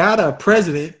though? They got a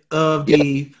president of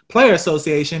the Player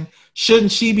Association.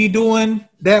 Shouldn't she be doing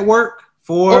that work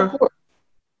for?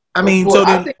 I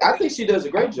think she does a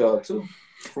great job too.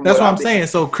 That's what I'm saying.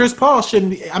 So Chris Paul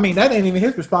shouldn't be. I mean, that ain't even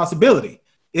his responsibility.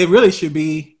 It really should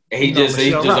be. He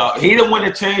the one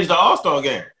that changed the All-Star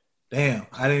game. Damn,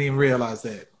 I didn't even realize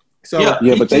that. So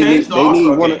but they need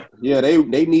one.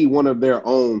 They need one of their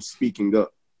own speaking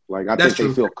up. Like I think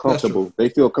they feel comfortable. They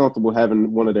feel comfortable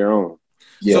having one of their own.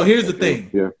 Yeah. So here's the thing.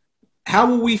 Yeah. How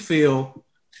will we feel?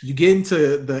 You get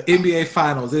into the NBA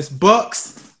Finals. It's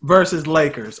Bucks versus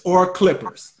Lakers or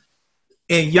Clippers,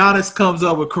 and Giannis comes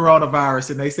up with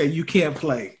coronavirus, and they say you can't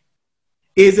play.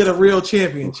 Is it a real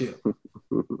championship?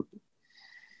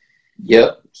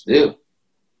 Yep, still.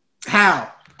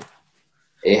 How?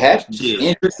 It happens.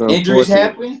 Injuries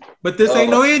happen. But this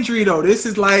ain't no injury though. This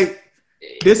is like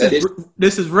this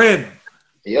is random.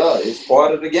 Yeah, it's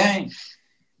part of the game.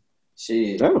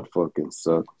 Shit. That'll fucking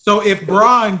suck. So if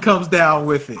Bron comes down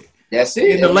with it, that's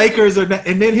it. And the Lakers and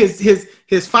then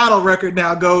his final record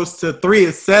now goes to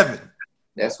 3-7.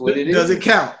 That's what it is. Does it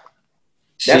count?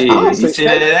 Shit, honestly, he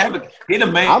said that advocate. He the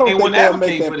main I don't think one they'll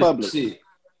make advocate that for public. this shit.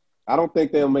 I don't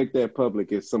think they'll make that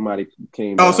public if somebody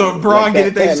came. Oh, down so with if it. Braun Like get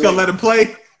it, they just gonna late. let him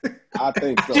play? I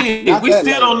think so. Shit, Not we that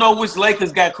still late. don't know which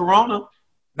Lakers got corona.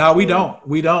 No, we don't.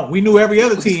 We knew every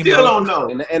other We team. still though. don't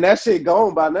know. And that shit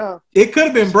gone by now. It could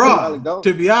have been Probably Braun, don't.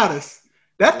 to be honest.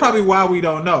 That's probably why we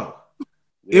don't know.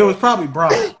 It was probably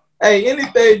Braun. Hey,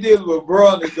 anything dealing with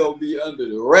Braun is gonna be under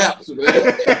the wraps,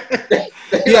 man.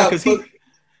 Yeah,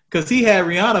 because he had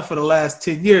Rihanna for the last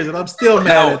 10 years, and I'm still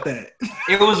mad at that.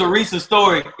 It was a recent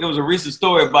story. It was a recent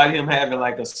story about him having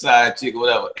like a side chick or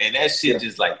whatever, and that shit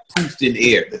just like poofed in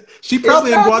the air. She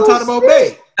probably in Guantanamo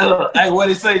Bay. Hey, what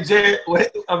he say,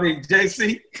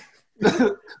 JC?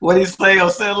 What he say on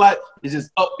satellite? It's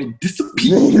just up and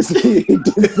disappear.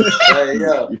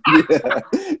 Yeah.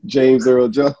 James Earl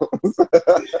Jones.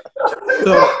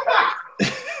 So,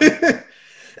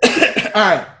 all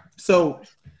right. So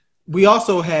we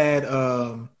also had,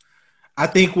 I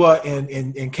think,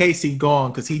 and Casey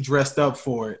gone because he dressed up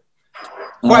for it.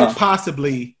 Quite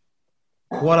possibly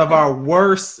one of our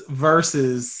worst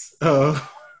verses, and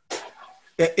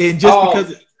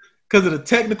just because of the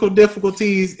technical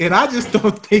difficulties, and I just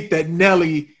don't think that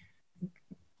Nelly.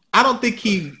 I don't think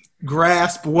he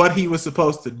grasped what he was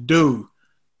supposed to do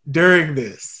during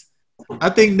this. I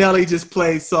think Nelly just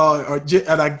played songs,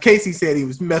 and like Casey said, he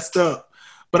was messed up.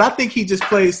 But I think he just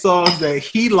played songs that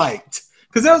he liked.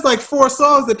 Because there was like 4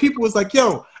 songs that people was like,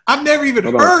 yo, I've never even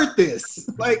heard this.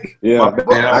 Like, yeah,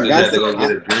 I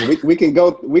got we can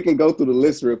go through the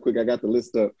list real quick. I got the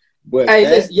list up. But hey,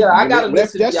 I got to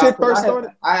listen to that y'all. Shit first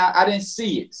started. I didn't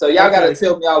see it, so y'all got to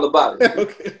tell me all about it.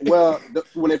 Okay. Well,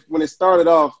 when it started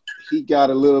off, he got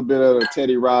a little bit of a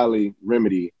Teddy Riley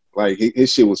remedy. Like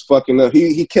his shit was fucking up.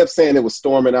 He kept saying it was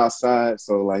storming outside,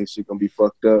 so like his shit gonna be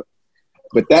fucked up.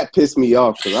 But that pissed me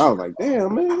off because I was like,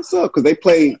 damn man, what's up? Because they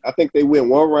played, I think they went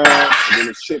 1 round and then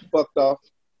the shit fucked off.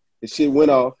 The shit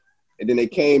went off, and then they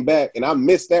came back, and I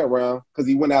missed that round because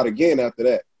he went out again after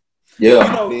that.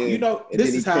 Yeah, you know,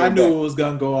 this is how I knew it was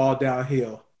gonna go all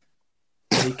downhill.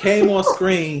 When he came on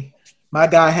screen, my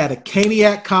guy had a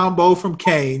Caniac combo from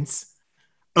Cane's.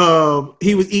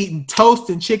 He was eating toast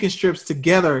and chicken strips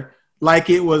together like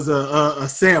it was a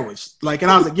sandwich. Like,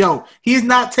 and I was like, yo, he's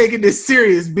not taking this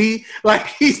serious, B. Like,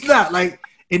 he's not. Like,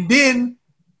 and then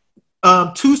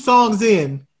 2 songs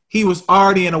in, he was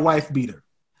already in a wife beater.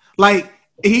 Like,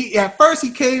 at first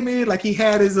he came in like he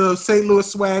had his St.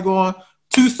 Louis swag on.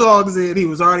 2 songs in, he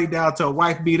was already down to a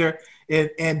wife beater,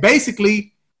 and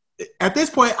basically, at this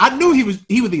point, I knew he was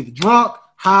either drunk,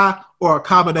 high, or a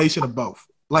combination of both.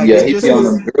 Like, yeah, he's on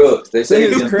them drugs. They say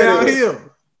it was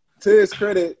downhill. To his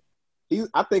credit,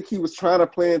 I think he was trying to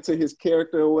play into his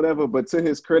character or whatever, but to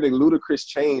his credit, Ludacris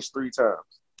changed 3 times.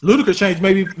 Ludacris changed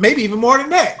maybe even more than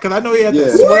that because I know he had the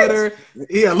sweater.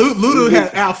 Yeah, Luda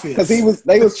had outfits because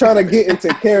they was trying to get into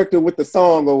character with the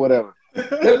song or whatever.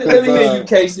 Let me hear you,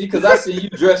 Casey, because I see you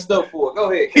dressed up for it.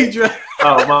 Go ahead. He dressed.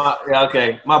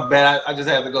 Okay, my bad. I just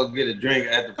had to go get a drink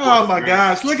at the. Oh my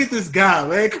gosh! Look at this guy,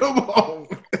 man! Come on.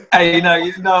 Hey, you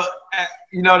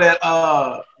know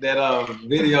that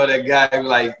video that guy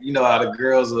like how the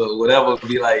girls or whatever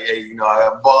be like, hey, I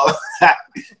got balls.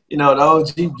 The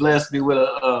OG blessed me with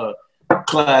a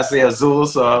Class A Azul,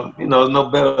 so no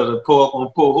better to pull up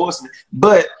on Poor Horseman.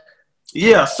 But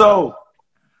yeah, so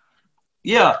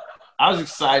yeah. I was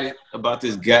excited about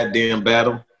this goddamn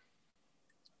battle.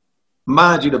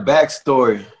 Mind you, the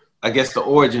backstory, I guess the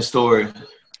origin story,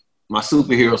 my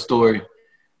superhero story,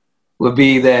 would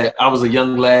be that I was a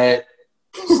young lad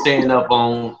staying up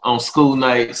on school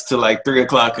nights till like 3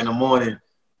 o'clock in the morning,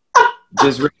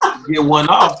 just ready to get one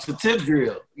off to tip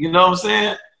drill. You know what I'm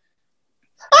saying?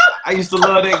 I used to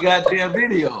love that goddamn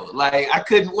video. Like, I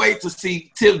couldn't wait to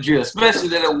see tip drill, especially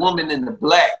that a woman in the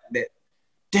black that,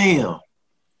 damn.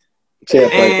 She had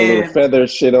like the little feather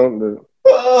shit on the.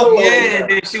 Oh yeah,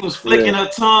 then she was flicking her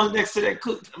tongue next to that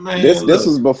cook. Man, this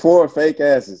was before fake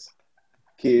asses,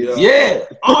 kids. Yeah,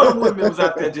 all the women was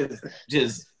out there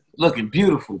just looking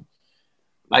beautiful,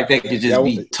 like they could just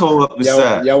be tore up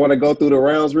inside. Y'all want to go through the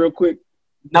rounds real quick?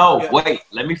 No, wait.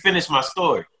 Let me finish my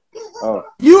story. Oh,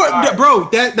 bro,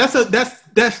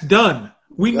 that's done.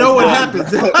 We know what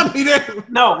happens. I mean,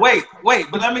 no, wait.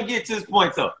 But let me get to this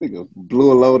point though.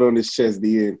 Blew a load on his chest.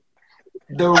 The end.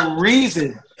 The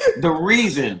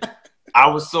reason I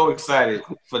was so excited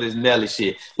for this Nelly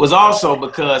shit was also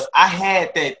because I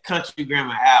had that Country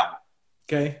Grammar album.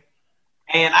 Okay.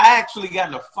 And I actually got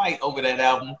in a fight over that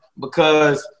album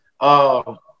because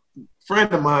a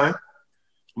friend of mine,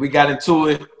 we got into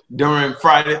it during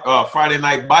Friday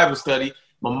night Bible study.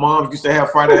 My mom used to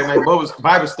have Friday night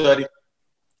Bible study.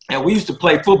 and we used to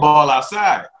play football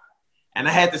outside. And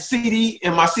I had the CD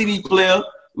in my CD player.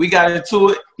 We got into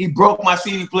it. He broke my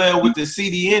CD player with the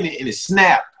CD in it, and it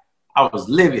snapped. I was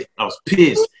livid. I was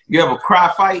pissed. You ever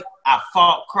cry fight? I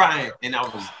fought crying, and I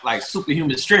was like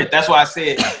superhuman strength. That's why I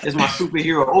said it's my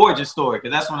superhero origin story,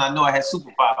 because that's when I know I had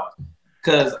superpowers.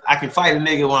 Because I can fight a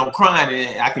nigga when I'm crying,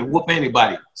 and I can whoop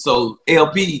anybody. So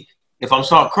LP, if I'm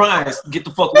start crying, get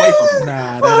the fuck away from me.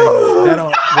 Nah, that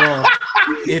don't. Well,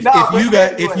 if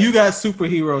you got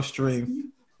superhero strength,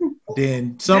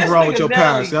 then something wrong with your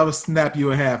powers. That would snap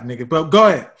you in half, nigga. But go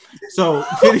ahead. So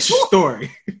finish your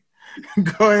story.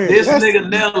 Go ahead. This nigga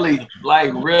Nelly,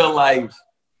 like real life,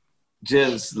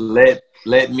 just let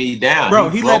me down. Bro,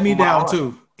 he let me down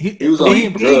too. He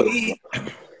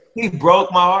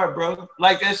broke my heart, bro.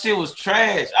 Like that shit was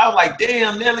trash. I was like,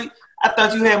 damn, Nelly, I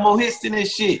thought you had more hits than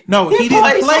this shit. No, he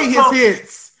didn't play his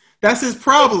hits. That's his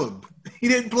problem. He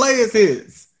didn't play his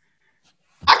hits.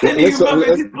 I can't even remember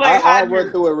if he played I'll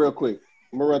run through it real quick.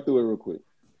 I'm gonna run through it real quick.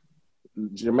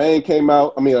 Jermaine came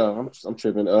out. I mean, I'm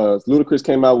tripping. Ludacris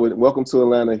came out with "Welcome to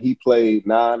Atlanta." He played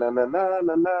 "Na Na Na Na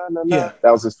Na Na Na." Yeah,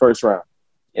 that was his first round.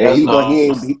 And he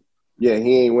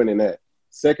ain't winning that.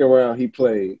 Second round, he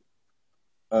played.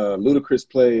 Ludacris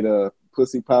played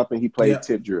 "Pussy Poppin'." He played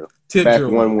 "Tip Drill." Back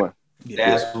 1-1.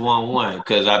 That's 1-1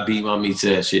 because I beat my meat to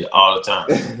that shit all the time.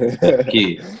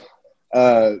 Kid.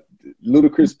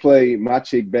 Ludacris played "My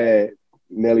Chick Bad."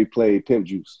 Nelly played "Pimp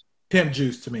Juice." Pimp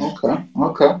Juice to me. Okay.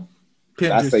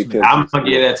 I say Pimp Juice. I'm gonna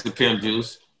get that to Pimp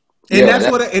Juice. And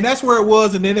that's where it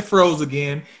was, and then it froze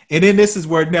again, and then this is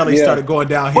where Nelly started going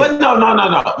downhill. But no,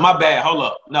 my bad. Hold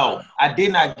up, no, I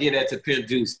did not get that to Pimp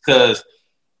Juice because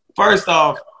first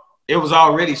off, it was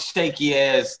already shaky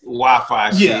ass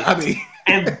Wi-Fi shit. Yeah, I mean,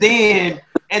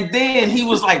 and then he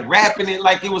was like rapping it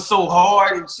like it was so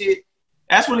hard and shit.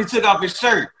 That's when he took off his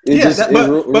shirt.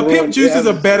 But Pimp Juice is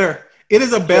a better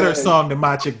song than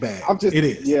My Chick Bad. It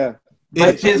is. Yeah.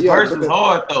 But his verse was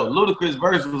hard though. Ludacris'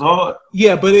 verse was hard.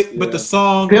 Yeah, but the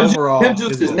song overall. Pimp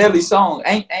Juice is Nelly's song.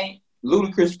 Ain't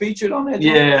Ludacris featured on that?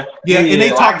 Yeah. And they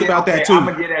talked about that too. I'm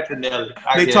gonna get that to Nelly.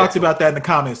 They talked about that in the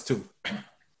comments too.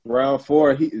 Round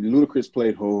 4, Ludacris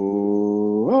played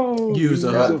 "Ho." Use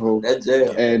a Ho. That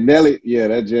jam. And Nelly,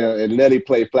 that jam. And Nelly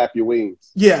played "Flap Your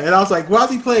Wings." Yeah, and I was like, why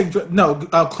is he playing? No,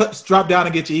 clips, drop down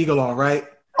and get your eagle on, right?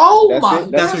 Oh that's my!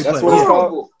 That's what it's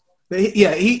called.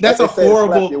 That's a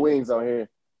horrible. Flap Your Wings on here.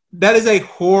 That is a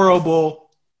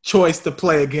horrible choice to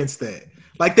play against that.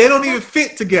 Like they don't even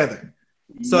fit together.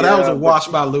 So that was a wash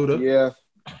by Luda. Yeah,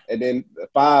 and then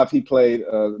 5 he played.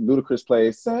 Ludacris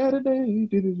played "Saturday,"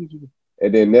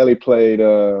 and then Nelly played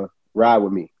 "Ride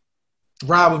with Me."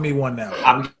 Ride with Me won that one.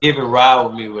 I'm giving Ride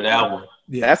with Me with that one.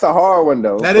 Yeah, that's a hard one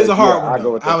though. That is a hard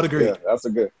one. I would agree. Yeah, that's a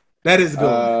good. That is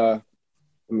good.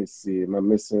 Let me see. Am I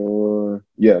missing one?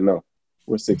 Yeah, no.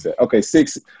 Where's 6 at? Okay,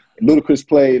 6. Ludacris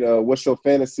played "What's Your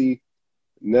Fantasy."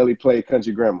 Nelly played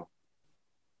 "Country Grammar."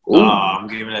 I'm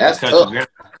giving that to Country Grammar.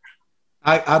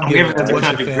 I'm giving that to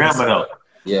Country Grammar though.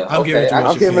 Yeah, I'm giving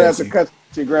that to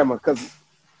Country Grammar because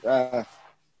I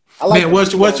like. Man,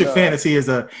 what's your fantasy is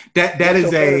that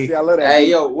is a. I love that.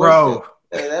 Hey yo, bro.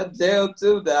 That jam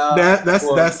too, dog. That's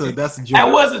a joke.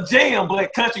 That was a jam,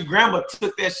 but Country Grammar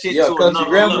took that shit to Country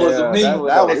Grammar was a meme.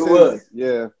 That was.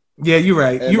 Yeah. Yeah, you're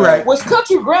right. And, you're right. Was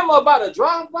Country Grammar about a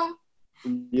drive-by?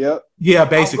 Yep. Yeah,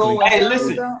 basically. Hey,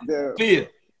 listen, Phil.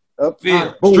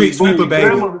 Street Sweeper,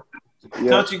 baby.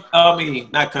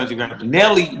 Not Country Grammar.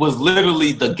 Nelly was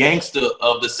literally the gangster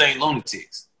of the St.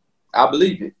 Lunatics. I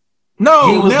believe it.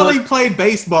 No, Nelly played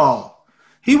baseball.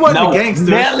 He wasn't a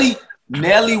gangster.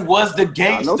 Nelly was the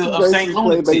gangster of St.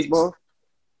 Lunatics.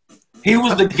 He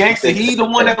was the gangster. He the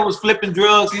one that was flipping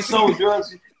drugs. He sold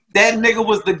drugs. That nigga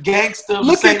was the gangster of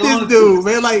St. Lunatics. Look at this dude,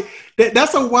 man. Like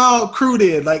that's a wild crew.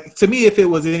 Then, like to me, if it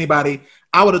was anybody,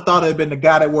 I would have thought it'd been the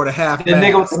guy that wore the half. The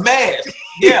nigga was smashed.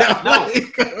 Yeah,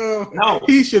 no.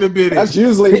 He should have been. That's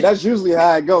usually how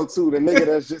I go too. The nigga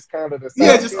that's just kind of the side.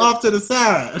 Yeah, just off to the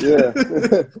side. Yeah,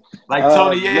 like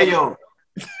Tony Yayo.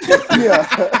 Yeah,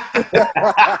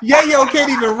 Yayo can't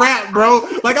even rap, bro.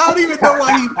 Like I don't even know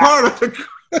why he's part of the.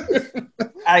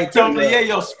 Hey, Tony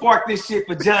Yayo sparked this shit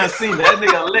for John Cena. That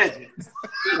nigga a legend.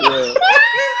 Yeah.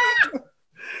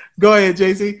 Go ahead,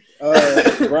 JC.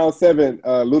 Round 7,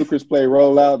 Ludacris played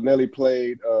 "Roll Out." Nelly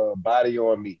played "Body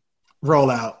on Me." Roll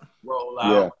out.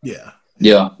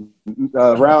 Yeah.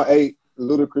 Round 8,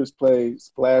 Ludacris played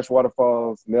 "Splash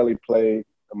Waterfalls." Nelly played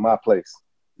 "My Place."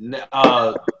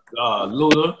 Luda.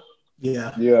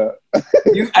 Yeah. Yeah.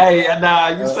 You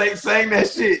sang that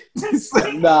shit.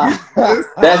 Nah.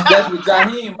 That's with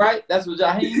Jaheim, right? That's with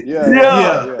Jaheim.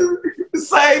 Yeah.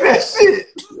 Sang that shit.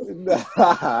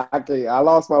 Nah, I can't. I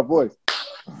lost my voice.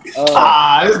 This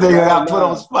nigga got put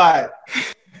on spot.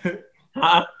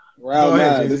 Huh? Round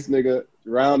nine. This nigga,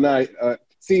 round nine.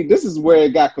 See, this is where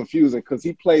it got confusing because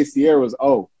he played Sierra's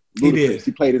O. He did.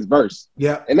 He played his verse.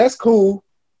 Yeah. And that's cool.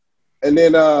 And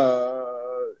then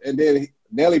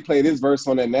Nelly played his verse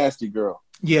on that Nasty Girl.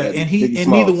 Yeah, and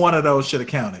neither one of those should have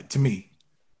counted to me.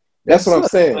 That's what I'm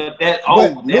saying. But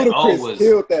Ludacris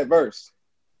killed that verse.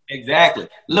 Exactly.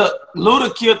 Look,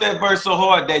 Luda killed that verse so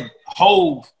hard that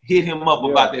Hove hit him up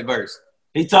about that verse.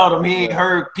 He told him he ain't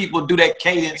heard people do that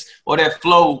cadence or that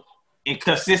flow and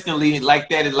consistently like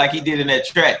that, like he did in that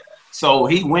track. So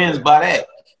he wins by that.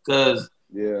 Cause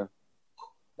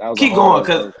keep going,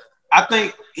 cause I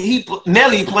think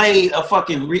Nelly played a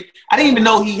fucking. I didn't even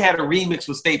know he had a remix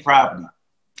with State Property.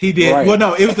 He did. Right. Well,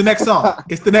 no, it was the next song.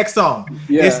 It's the next song.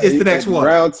 Yeah, it's the next one.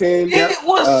 Round 10. It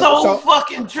was so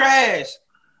fucking trash.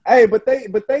 Hey, but they,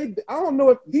 I don't know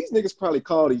if these niggas probably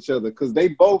called each other because they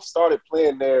both started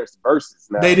playing their verses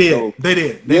now. They did. So, they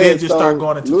did just start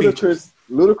going into features.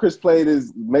 Ludacris played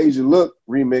his Major Look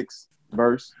remix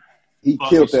verse. He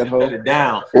killed that hoe. Shut it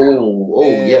down.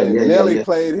 Nelly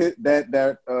played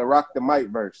that Rock the Mic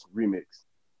verse remix.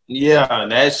 Yeah,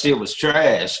 that shit was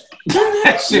trash.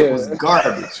 That shit was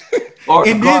garbage. Or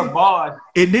garbage.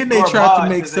 And then they tried to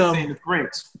make some.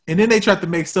 And then they tried to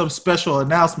make some special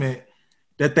announcement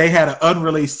that they had an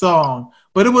unreleased song,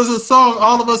 but it was a song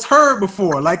all of us heard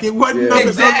before. Like it wasn't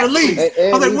unreleased.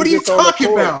 I was like, what are you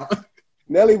talking about?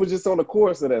 Nelly was just on the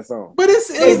chorus of that song. But it's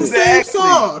the same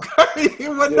song. It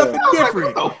wasn't nothing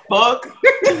different. What the fuck?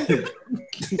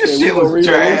 Shit was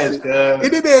trash,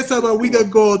 and then they had something about we gonna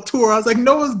go on tour. I was like,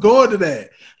 no one's going to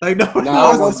that. Like no one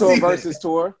wants to see a Versus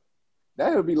tour.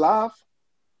 That would be live.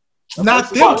 Not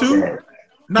them two.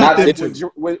 Not them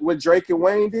two. What Drake and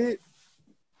Wayne did?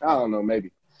 I don't know,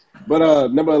 maybe. But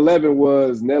number 11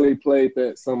 was Nelly played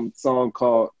some song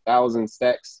called 1,000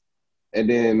 Stacks. And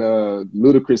then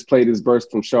Ludacris played his verse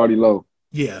from Shawty Low.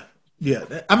 Yeah.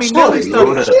 I mean,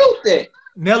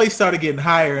 Nelly started getting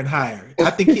higher and higher.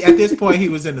 I think at this point he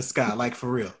was in the sky, like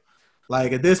for real.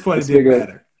 Like at this point it didn't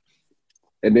matter.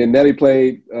 And then Nelly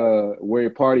played Where Your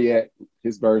Party At,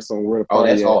 his verse on Where the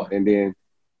Party At. Hard. And then,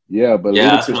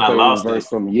 Ludacris played his verse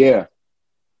from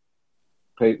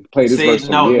Played his verse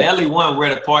from Nelly won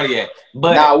Where the Party At.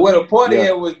 But Where the Party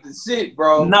At was the shit,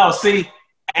 bro. No, see,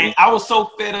 and I was so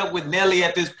fed up with Nelly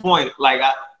at this point. Like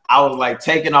I was like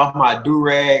taking off my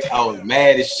do-rag. I was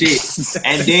mad as shit.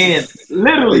 And then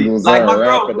literally, like my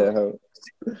girl,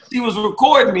 she was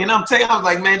recording me, and I was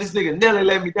like, man, this nigga Nelly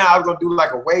let me down. I was gonna do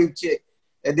like a wave check.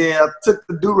 And then I took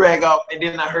the do-rag off, and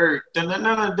then I heard and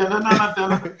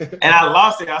I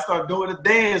lost it. I started doing the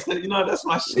dance because that's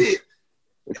my shit.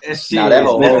 That shit.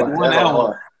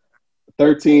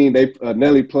 13,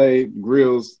 Nelly played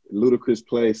Grills. Ludacris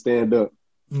played Stand Up.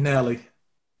 Nelly.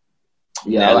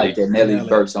 Yeah, I like that Nelly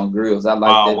verse on Grills. I like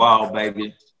that. Wow,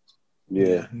 baby.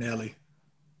 Yeah, Nelly.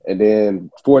 And then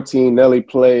 14, Nelly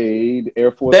played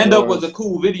Air Force Stand Up was a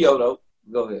cool video, though.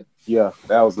 Go ahead. Yeah,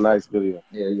 that was a nice video.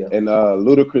 Yeah. And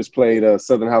Ludacris played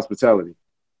Southern Hospitality.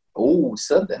 Oh,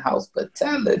 Southern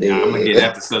Hospitality. Yeah, I'm gonna get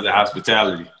after Southern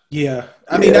Hospitality. Yeah,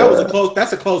 I mean that was a close.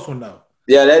 That's a close one though.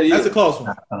 Yeah, that is. That's a close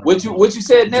one. What you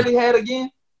said Nelly had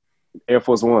again? Air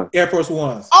Force One. Air Force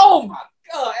Ones. Oh my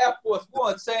God, Air Force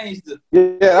One changed the.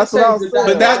 Yeah, that's what I was saying.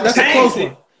 But that's a close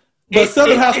one. But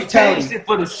Southern Hospitality. It changed it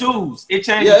for the shoes. It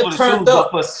changed it for the shoes.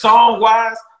 But for song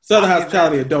wise, Southern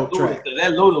Hospitality a dope track.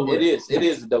 That Luda one. It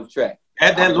is a dope track.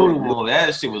 That Luda one,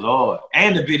 that shit was hard.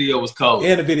 And the video was cold.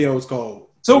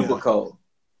 Super cold.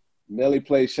 Nelly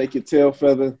played Shake Your Tail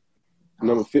Feather,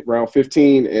 round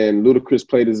 15, and Ludacris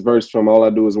played his verse from All I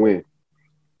Do Is Win.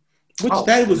 Which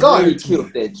that was God, weird he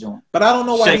killed that joint. But I don't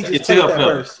know why he just played that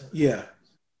verse. Yeah.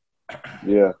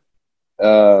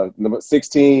 Number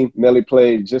 16, Nelly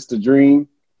played Just a Dream,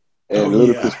 and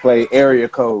Ludacris played Area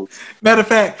Codes. Matter of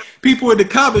fact, people in the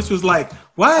comments was like,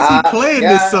 why is he playing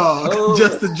this song,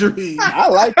 Just a Dream? I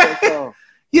like that song.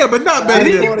 Yeah, but not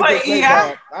better than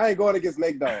I ain't going against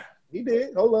Nate Dogg. He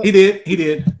did. Hold up. He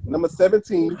did. Number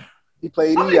 17, he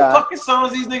played How many fucking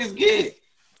songs these niggas get?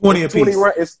 20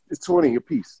 apiece. It's 20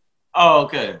 apiece. Oh,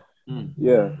 okay.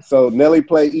 Yeah. So Nelly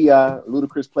played EI.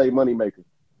 Ludacris played Moneymaker.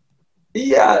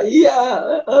 EI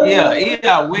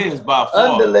wins by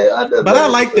far. But I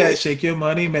like that. Shake Your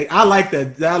Money, make. I like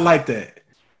that.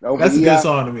 That's a good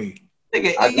song to me.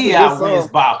 Nigga, EI wins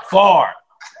by far.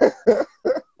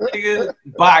 Nigga,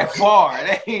 by far.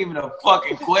 That ain't even a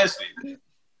fucking question.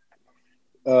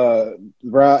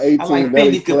 Round 18, I like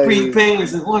Nelly Fendi Capri played.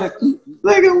 Pants and what?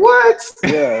 Like what?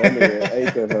 Yeah, I mean,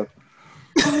 ain't that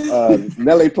huh?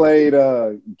 Nelly played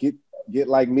Get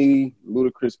Like Me.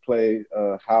 Ludacris played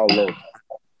How Low.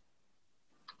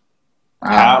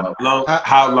 How low?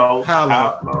 How low? How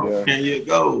How low? low Yeah. can you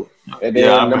go? And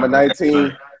Yeah, I then number remember that 19.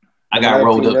 song. I got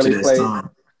rolled up to Nelly that played. song.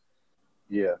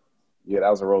 Yeah, that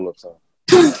was a roll-up song.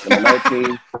 Number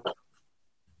 19.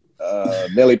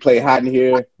 Nelly played Hot in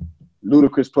Here.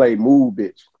 Ludacris played Move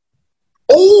Bitch.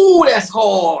 Oh, that's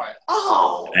hard.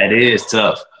 Oh, That is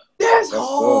tough. that's That's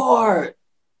hard.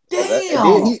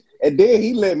 Damn. And then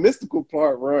he let Mystical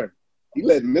Part run.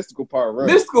 Mystical part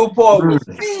was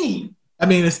mean. I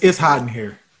mean, it's hot in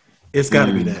here. It's got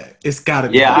to be that. It's got to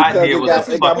be. Yeah, that. Hot in Here was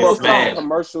a it got fucking more smash.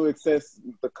 commercial success.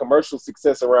 The commercial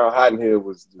success around Hot in Here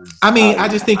was. I mean, I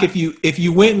just think if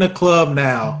you went in a club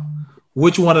now,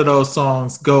 which one of those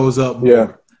songs goes up more?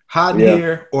 Yeah. Hot in Yeah.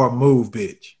 Here or Move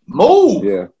Bitch? Move.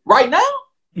 Yeah. Right now?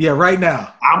 Yeah, right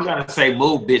now. I'm gonna say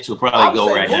Move Bitch will I probably would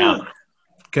go say right Move. now.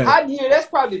 Okay. Hot in Here, that's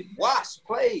probably Wash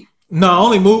played. No,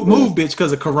 only move bitch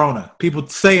because of Corona. People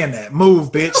saying that. Move,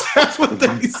 bitch. That's what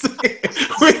they say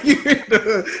when you're in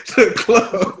the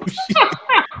club.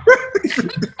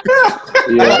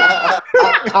 Yeah.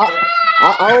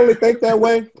 I only think that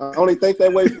way. I only think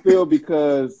that way, Phil,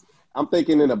 because I'm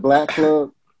thinking in a black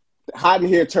club, Hot in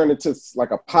Here turned into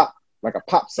like a pop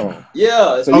song.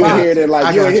 Yeah. So you Okay. hear it in I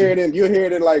like you got hear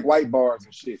it in like white bars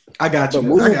and shit. I got So you.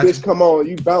 Move I got Bitch, you. come on,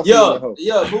 you bouncing that hoe.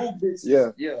 Move bitch.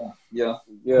 Yeah. Yeah.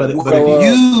 But What if are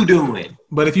you doing?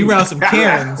 But if you round some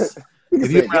Karens,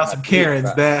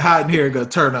 Karens, that Hot in Here gonna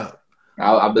turn up.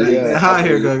 I believe Yeah. That Hot in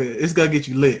Here it's gonna get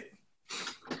you lit.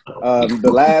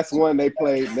 the last one they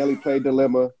played, Nelly played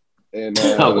Dilemma, and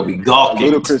I'm gonna be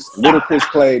gawking. Ludacris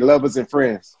played Lovers and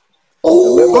Friends.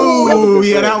 Oh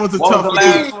yeah, that was a What was tough the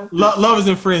last one? Lovers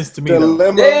and Friends to me though.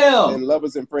 Dilemma Damn. and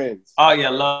Lovers and Friends. Oh yeah,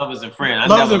 Lovers and Friends. I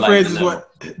Lovers never and liked Friends is Dilemma.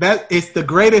 what that it's the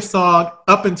greatest song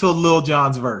up until Lil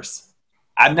Jon's verse.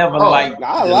 I never liked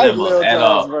I like Dilemma Lil at Jon's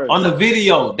all. verse. On the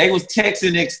video, they was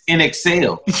texting in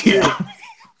Excel. Yeah.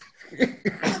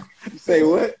 You say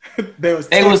what? They was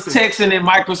texting in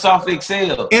Microsoft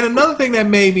Excel. And another thing that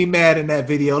made me mad in that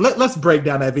video, let's break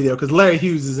down that video because Larry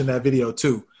Hughes is in that video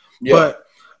too. Yeah.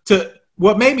 But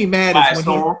what made me mad is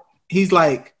when Firestorm. he's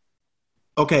like,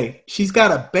 okay, she's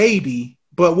got a baby,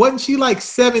 but wasn't she like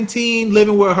 17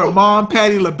 living with her mom,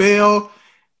 Patti LaBelle?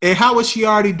 And how was she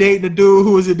already dating a dude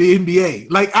who was in the NBA?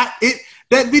 Like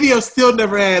that video still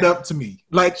never add up to me.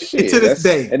 Like Shit, to this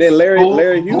day. And then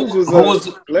Larry Hughes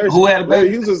who had a Larry baby?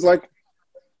 Hughes was like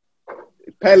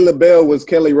Patti LaBelle was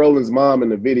Kelly Rowland's mom in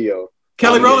the video.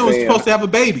 Kelly Rowland was Damn. supposed to have a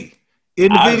baby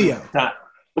in the video.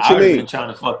 What you I would have mean? been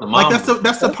trying to fuck the mom. Like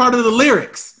that's a part of the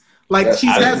lyrics. Like Yeah, she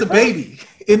has a baby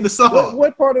in the song.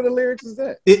 What part of the lyrics is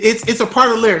that? It's a part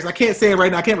of the lyrics. I can't say it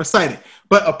right now. I can't recite it.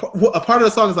 But a part of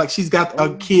the song is like she's got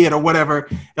a kid or whatever,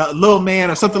 a little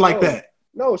man or something like that.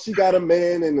 No, she got a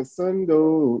man and a son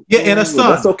though. Yeah, and a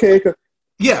son. That's okay.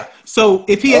 Yeah. So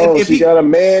if he got a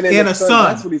man and a a son.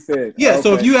 son. That's what he said. Yeah.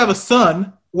 So if Okay. you have a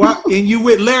son and you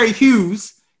with Larry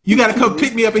Hughes, you got to come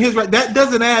pick me up in his right. That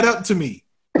doesn't add up to me.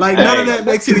 Like none of that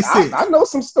makes any sense. I know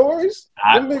some stories.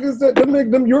 Them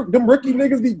rookie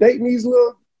niggas be dating these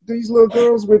little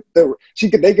girls with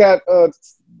they got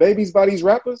babies by these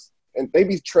rappers and they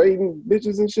be trading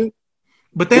bitches and shit.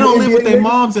 But they don't live with their niggas?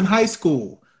 moms in high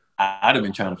school. I'd have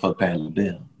been trying to fuck Patti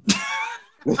LaBelle.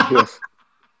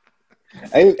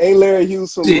 ain't Larry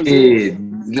Hughes from Shit. Missouri? Let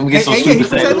me get some He's super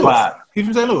from St. things. Louis. He's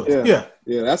from St. Louis. Yeah.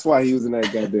 Yeah. That's why he was in that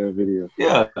goddamn video.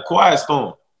 Yeah, Quiet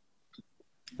Storm.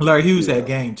 Larry Hughes had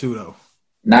game too, though.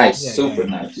 Nice. Yeah, Super yeah.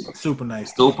 nice. Super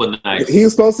nice. Super nice. He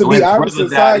was supposed to When be his Iverson's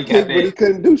brother died, he got sidekick, but he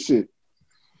couldn't do shit.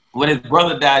 When his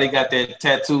brother died, he got that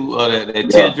tattoo or that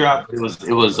teardrop. It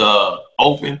was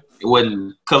open. It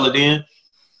wasn't colored in.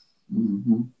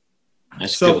 Mm-hmm.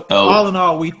 That's So still throw. all in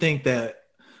all, we think that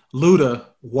Luda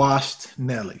washed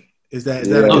Nelly. Is that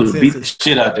Yeah. a Luda beat the consensus?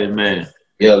 shit out that man.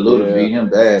 Yeah, Luda Yeah. beat him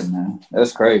bad, man.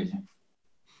 That's crazy.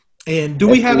 And do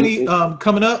we have any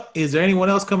coming up? Is there anyone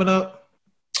else coming up?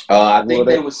 I think Well,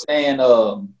 they were saying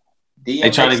DMX. They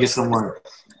trying to get someone.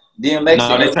 DMX.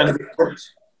 No, they trying to get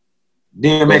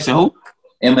DMX and who?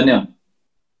 Eminem.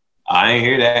 I ain't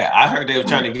hear that. I heard they were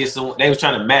trying to get someone. They was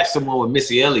trying to match someone with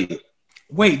Missy Elliott.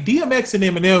 Wait, DMX and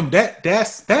Eminem.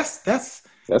 That's That's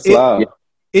it, loud.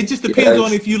 It just depends Yes.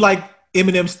 on if you like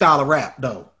Eminem style of rap,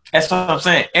 though. That's what I'm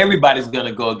saying. Everybody's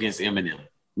gonna go against Eminem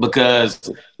because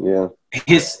Yeah.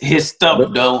 his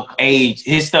stuff don't age.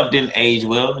 His stuff didn't age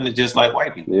well, and it's just like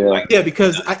white people. Yeah. Like, Yeah,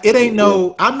 because it ain't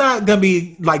no. I'm not gonna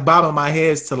be like bobbing my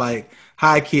heads to like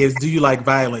Hi kids, do you like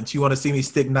violence? You want to see me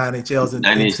stick 9-inch nails into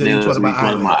 9-inch each nails one of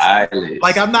my in my eyelids? eyelids.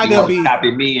 Like, I'm not You gonna be copy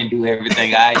me and do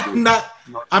everything I do.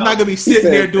 I'm not gonna be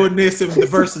sitting there doing this in the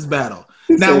versus battle.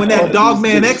 Now, said, when that "Fuck Dog these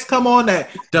Man niggas." X come on, that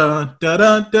dun dun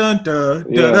dun dun dun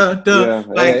Yeah, dun dun,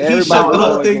 yeah. like Hey, he everybody shut the know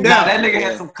whole what thing he- Now down. that nigga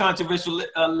had some controversial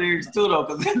lyrics too, though,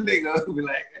 because that nigga would be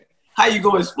like, "How you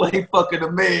gonna explain fucking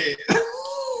a man?"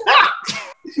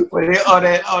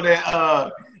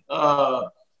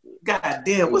 God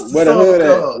damn, what's the Where the song hood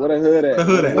at? called? Where the hood at? The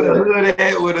hood at? With a hood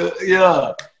at, with a,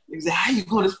 yeah. He said, "How you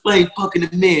gonna explain fucking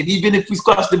a man? Even if we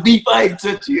squash the beef, I ain't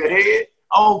touch your head."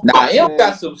 Oh, Nah, fuck. him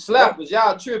got some slappers.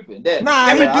 Y'all tripping. That. Nah,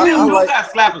 he Eminem I do like-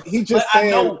 got slappers. he just but I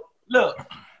saying- know. Look,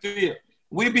 Phil,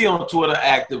 we be on Twitter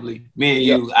actively. Me and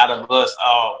Yep. you, out of us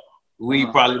all, we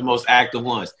probably the most active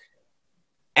ones.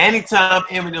 Anytime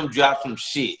Eminem drops some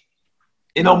shit,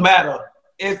 it don't matter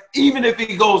even if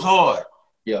he goes hard.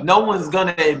 Yeah. No one's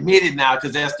gonna admit it now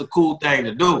because that's the cool thing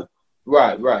to do.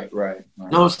 Right. You know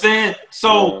what I'm saying?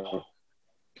 So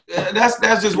that's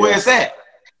just where it's at.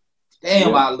 Damn,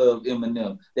 Yeah. I love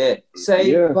Eminem. That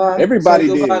say Yeah. goodbye, Everybody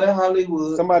say goodbye did. to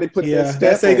Hollywood. Somebody put yeah, that step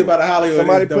that say on goodbye him. to Hollywood.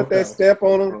 Somebody is dope, put that though. step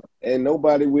on him, and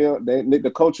nobody will.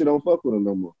 The culture don't fuck with him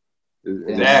no more.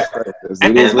 Exactly. It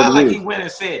And is it's what not it like is. he went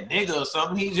and said nigga or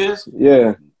something. He just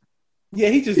Yeah. Yeah,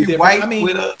 he just he different. white I mean,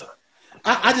 with a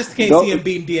I just can't Don't- see him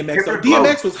beating DMX. So Different flow.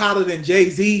 DMX was hotter than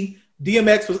Jay-Z.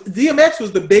 DMX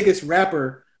was the biggest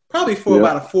rapper probably for Yeah.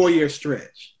 about a 4-year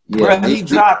stretch. Yeah, Bruh, he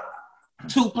dropped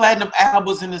 2 platinum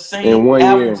albums in the same In 1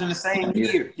 albums year. in the same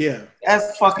Yeah. year. Yeah,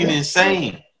 That's fucking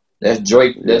insane. That's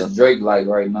Drake. That's Yeah. Drake like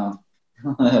right now.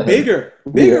 bigger,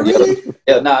 Yeah. really.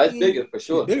 Yeah, nah, it's bigger for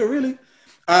sure. Bigger, really.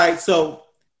 All right, so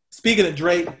speaking of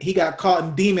Drake, he got caught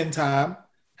in Demon Time.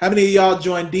 How many of y'all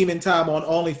joined Demon Time on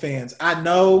OnlyFans? I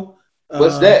know.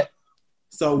 What's that?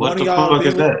 So What one the of y'all, fuck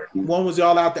is that? one was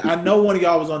y'all out there. I know one of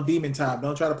y'all was on Demon Time.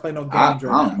 Don't try to play no I games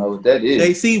right don't now. know what that is.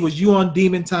 JC, was you on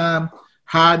Demon Time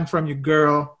hiding from your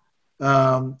girl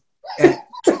at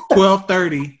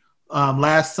 12:30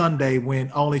 last Sunday when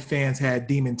OnlyFans had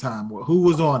Demon Time? Well, who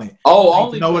was on it? Oh, I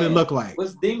only know what it looked like.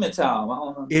 What's Demon Time? I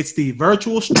don't know. It's the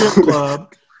virtual strip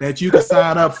club that you can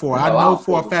sign up for. I No, I know don't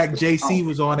for a know. fact JC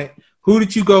was on it. Who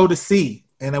did you go to see?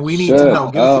 And then we need Shut to know.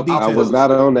 Give us up. the I details. was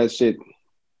not on that shit.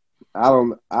 I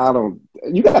don't.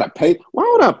 You gotta pay. Why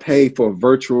would I pay for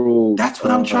virtual? That's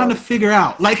what I'm trying to figure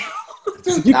out. Like,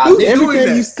 Nah, who's doing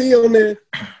everything you that? see on there.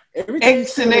 Everything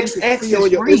X and you XX see on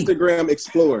is your free. Instagram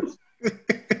Explorer.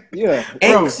 Yeah,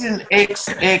 Bro. X and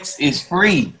XX is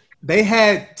free. They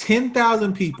had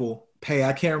 10,000 people pay.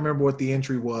 I can't remember what the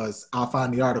entry was. I'll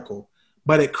find the article.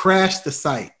 But it crashed the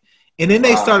site. And then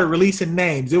they started releasing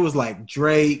names. It was like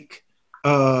Drake,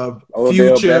 Odell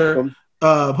Future,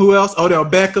 Beckham. who else? Odell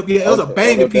Beckham. Yeah, it was a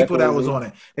bang Odell of people Beckham that was was in. on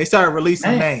it. They started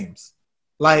releasing names.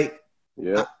 Like,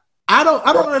 Yeah, I don't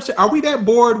understand. Are we that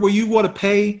bored where you want to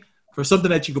pay for something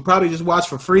that you could probably just watch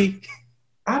for free?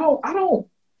 I don't,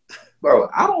 bro.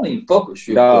 I don't even fuck with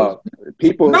shit. dog.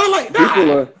 People Not like people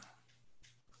that. are.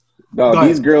 Go Dog, ahead.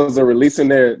 these girls are releasing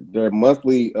their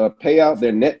monthly payout,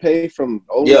 their net pay from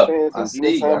Yeah, OnlyFans I and see,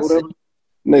 Demon Time, I see. whatever.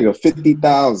 Nigga,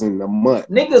 50,000 a month.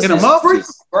 Niggas In a is month? freak,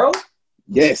 bro.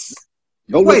 Yes.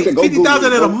 Go Wait, look, go 50,000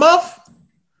 Google in it. a month?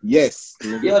 Yes.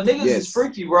 Nigga. Yeah, niggas Yes. is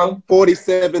freaky, bro.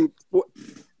 47.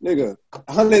 Nigga,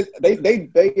 100.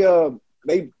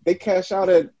 They cash out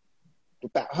at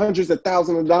hundreds of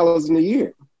thousands of dollars in a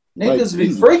year. Niggas Like, be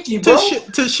easy. freaky, bro.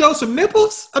 To show some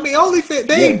nipples? I mean, OnlyFans,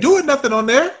 they ain't Yeah. doing nothing on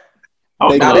there.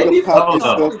 Hold They up, bigger hold pockets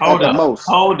up, stuff hold at the up, most.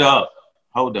 hold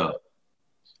up.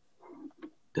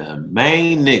 The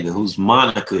main nigga whose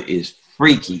moniker is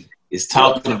Freaky is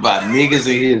talking about niggas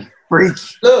in his freaky.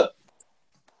 Look,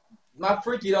 my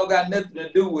freaky don't got nothing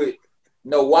to do with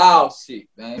no wild shit,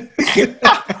 man.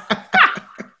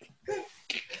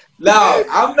 No,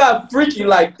 I'm not freaky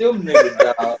like them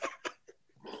niggas, dog.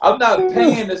 I'm not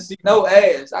paying to see no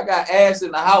ass. I got ass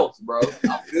in the house, bro.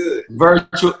 I'm good.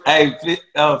 Virtual, hey,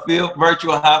 Phil,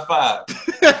 virtual high five.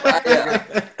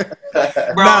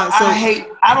 Bro,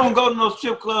 I don't go to no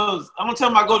strip clubs. I'm gonna tell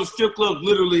them I go to strip clubs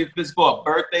literally if it's for a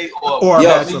birthday or a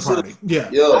Yeah, bachelor me too. party. Yeah. I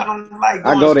Yo, don't like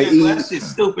I going go to to strip clubs. eat. That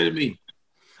shit's stupid to me.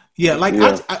 Yeah, like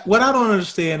Yeah. what I don't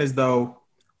understand is though,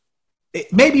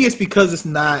 maybe it's because it's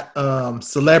not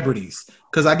celebrities.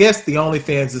 Because I guess the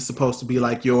OnlyFans is supposed to be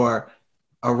like your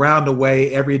around the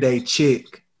way everyday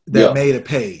chick that Yeah. made a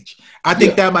page. I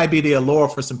think that might be the allure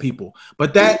for some people,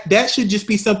 but that should just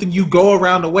be something you go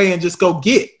around the way and just go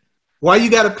get. Why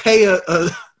you got to pay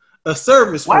a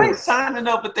service Why for they it? signing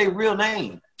up with their real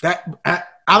name? That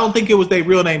I don't think it was their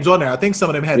real names on there. I think some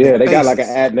of them had Yeah, their they got like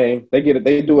faces. an ad name.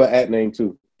 They do an ad name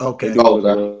too. Okay. They do it with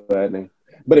a little ad name.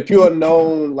 But if you're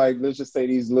known, like let's just say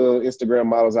these little Instagram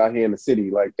models out here in the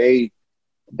city, like they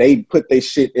put their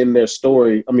shit in their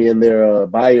story. I mean, in their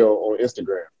bio on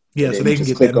Instagram. Yeah, so they can just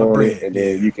get click that on bread. it, and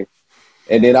then you can.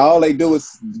 And then all they do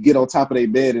is get on top of their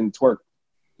bed and twerk.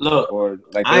 Look, Or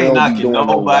like I they ain't don't be knocking doing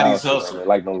nobody's no wild hustle. shit,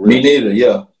 like no real Me neither.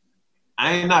 Yeah.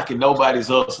 I ain't knocking nobody's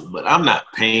hustle, but I'm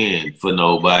not paying for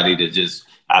nobody to just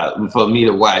for me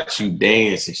to watch you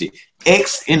dance and shit.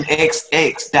 xnxx.com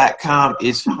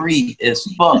is free as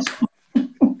fuck.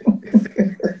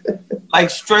 Like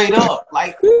straight up.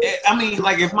 Like I mean,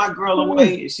 like if my girl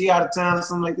away, is she out of town or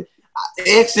something like that,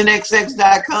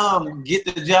 xnxx.com get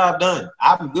the job done.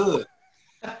 I'm good.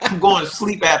 I'm going to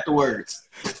sleep afterwards.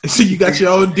 So you got your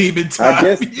own demon time. I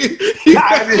guess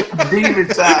Demon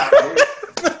time.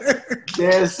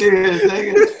 Dead serious,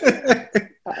 nigga.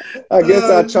 I guess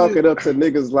I chalk it up to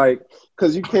niggas like,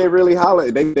 cause you can't really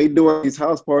holler. They doing these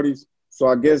house parties, so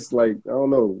I guess like I don't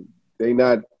know. They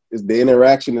not. The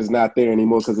interaction is not there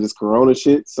anymore because of this Corona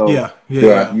shit. So Yeah.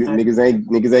 niggas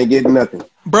ain't getting nothing.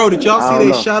 Bro, did y'all see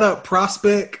they shot up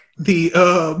Prospect the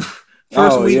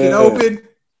first weekend open?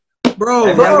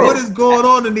 Bro, what is going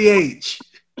on in the H?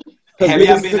 Have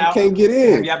y'all been out? Can't get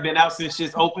in. Have y'all been out since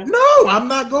shit's open? No, I'm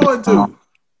not going to.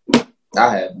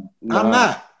 I haven't. I'm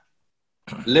not.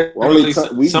 Literally,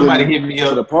 somebody hit me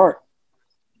to the up. park.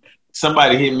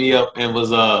 Somebody hit me up and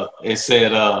was and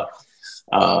said at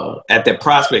that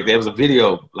Prospect there was a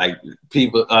video like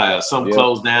people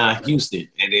closed down Houston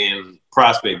and then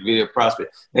Prospect.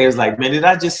 They was like, man, did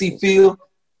I just see Phil?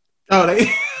 Oh,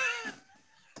 they.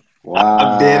 Wow.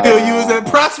 I'm dead. Phil, you was at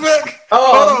Prospect?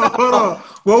 Hold on.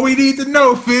 What we need to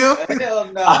know, Phil? Hell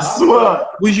no. I swear.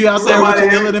 Was you out there with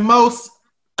your iller than most?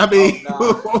 I mean,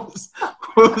 Oh,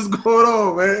 what was going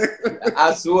on, man?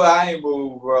 I swear I ain't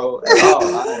moved, bro.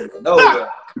 Oh, I ain't nowhere.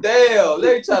 Damn,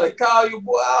 they try to call you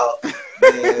boy out.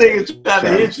 Nigga trying to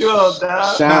hit you up,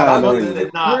 dog. Shine on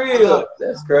you. Real.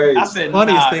 That's crazy. I said,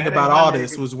 Funniest nah, thing that about ain't my all nigga.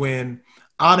 this was when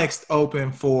Onyx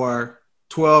opened for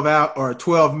 12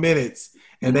 minutes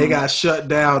and they got shut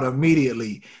down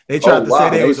immediately. They tried to say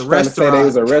they was a restaurant. They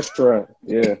was a restaurant.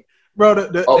 Yeah. Bro,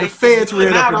 the feds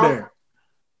ran up in there.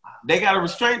 They got a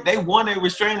restraint. They won a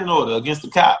restraining order against the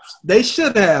cops. They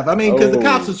should have. I mean, because the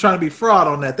cops was trying to be fraud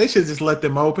on that. They should just let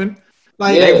them open.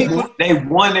 Like they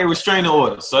won a restraining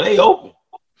order, so they open.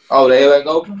 Oh, they like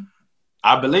open?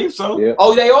 I believe so. Yeah.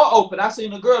 Oh, they are open. I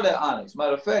seen a girl at Onyx.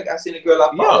 Matter of fact, I seen a girl I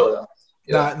followed.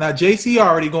 Now JC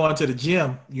already going to the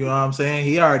gym. You know what I'm saying?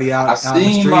 He already out. I out in the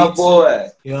seen streets. my boy.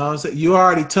 You know what I'm saying? You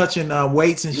already touching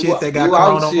weights and shit that got you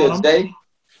corona out here, on them. Jay?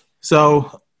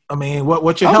 So I mean,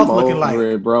 what's your health looking like?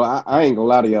 It, bro. I ain't gonna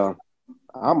lie to y'all.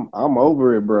 I'm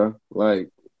over it, bro. Like,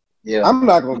 I'm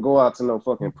not gonna go out to no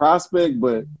fucking Prospect,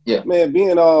 but man,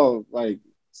 being all like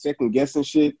second guessing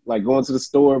shit, like going to the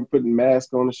store and putting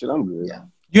mask on and shit, I'm good. Yeah.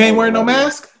 You ain't wearing no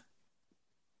mask?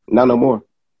 Not no more.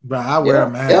 Bro, I wear a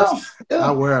mask. Yeah.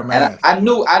 I wear a mask. And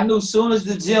I knew soon as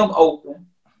the gym opened,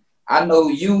 I know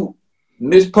you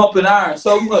miss pumping iron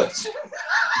so much.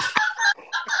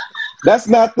 That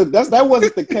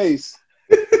wasn't the case.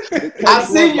 I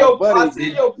see your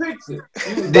picture.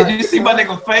 Did you see my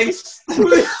nigga face?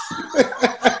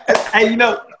 Hey,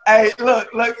 look,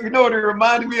 you know what it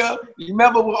reminded me of? You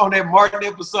remember on that Martin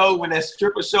episode when that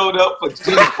stripper showed up for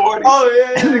Jenny's party? Oh,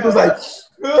 yeah. And he was like,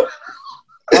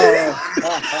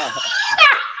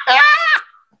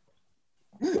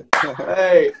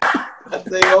 hey, I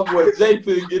think my boy Jay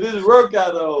finna get his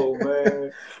workout on,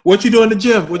 man. What you do in the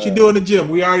gym? What you do in the gym?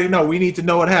 We already know. We need to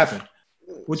know what happened.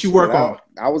 What you work on?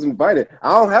 I was invited. I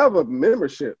don't have a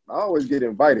membership. I always get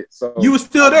invited. So you were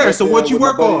still there. So what you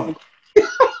work on?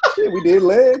 Shit, we did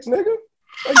legs, nigga.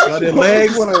 Y'all did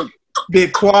legs.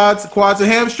 Did quads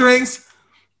and hamstrings.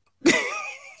 Shut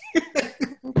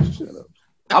up.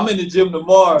 I'm in the gym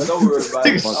tomorrow. Don't worry about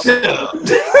it. shut up.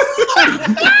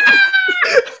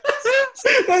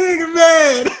 That nigga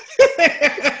mad.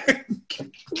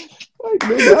 Like,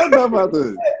 nigga, I'm not about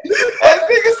to. That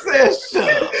nigga said,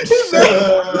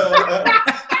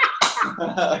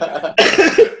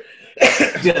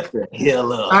 shut the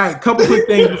hell up. All right, couple quick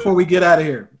things before we get out of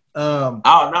here. No.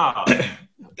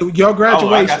 Your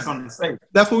graduation. I got something to say.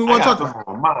 That's what we want to talk about.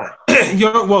 On my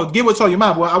mind. Get what's on your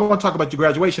mind. Well, I want to talk about your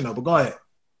graduation though, but go ahead.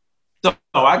 So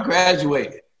I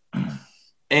graduated.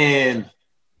 And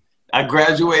I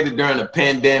graduated during the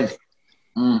pandemic.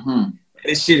 Mm-hmm.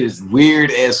 This shit is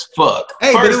weird as fuck.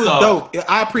 Hey, but it was dope.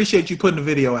 I appreciate you putting the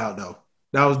video out though.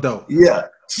 That was dope. Yeah.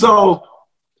 So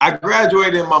I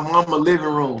graduated in my mama living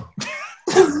room.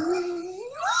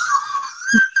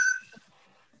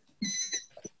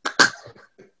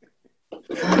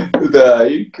 Nah,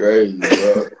 you crazy,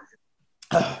 bro.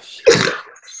 Oh, shit.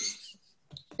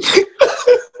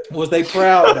 Was they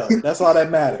proud though? That's all that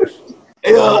matters.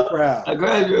 Yeah, Proud. I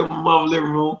graduated from my living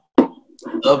room,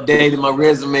 updated my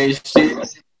resume and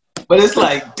shit. But it's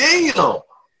like, damn,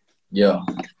 Yeah.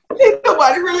 ain't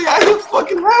nobody really out here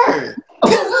fucking hiring.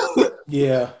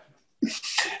 Yeah.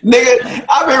 Nigga,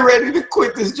 I've been ready to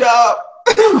quit this job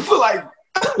for like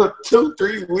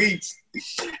 2-3 weeks.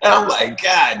 And I'm like,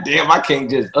 God damn, I can't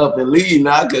just up and leave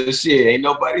now because shit, ain't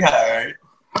nobody hiring.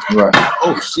 Right.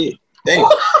 Oh shit, damn.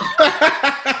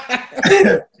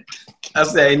 I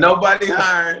say, ain't nobody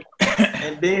hiring.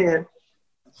 And then,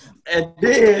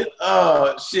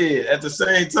 shit, at the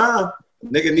same time,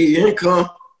 nigga need income.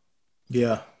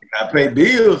 Yeah. I pay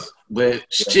bills. But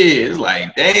shit, it's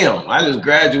like, damn, I just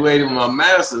graduated with my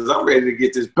master's. I'm ready to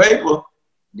get this paper.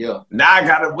 Yeah. Now I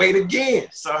gotta wait again.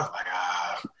 So I was like,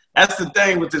 that's the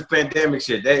thing with this pandemic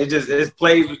shit. That it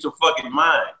plays with your fucking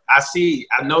mind. I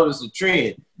notice a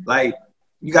trend. Like,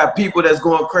 you got people that's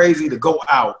going crazy to go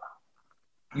out.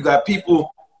 You got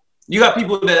people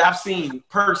that I've seen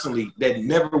personally that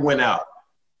never went out,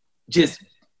 just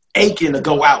aching to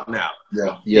go out now.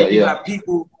 Yeah. Yeah. You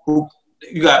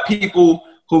got people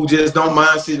who just don't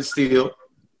mind sitting still.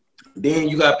 Then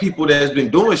you got people that's been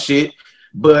doing shit,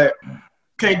 but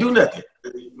can't do nothing.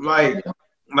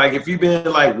 Like if you've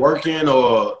been like working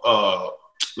or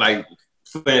like,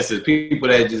 for instance, people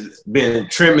that just been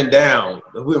trimming down,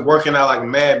 who've been working out like a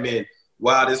madman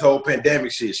while this whole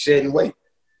pandemic shit shedding weight.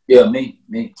 Yeah, me.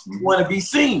 You want to be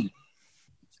seen.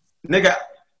 Nigga,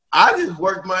 I just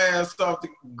worked my ass off to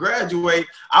graduate.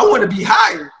 I want to be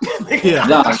hired. Yeah.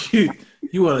 Nah.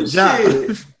 You want a job.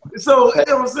 Shit. So, you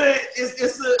know what I'm saying?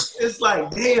 It's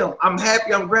like, damn, I'm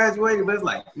happy I'm graduating, but it's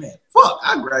like, man, fuck,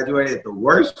 I graduated at the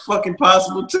worst fucking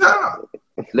possible time.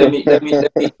 Let me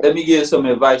give some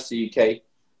advice to you, Kay.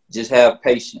 Just have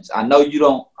patience. I know you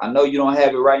don't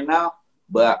have it right now,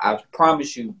 but I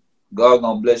promise you, God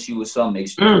gonna bless you with some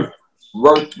experience.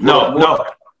 No.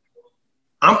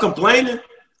 I'm complaining,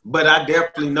 but I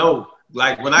definitely know.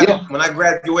 Like when I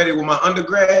graduated with my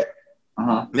undergrad,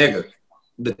 nigga,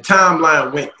 the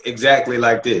timeline went exactly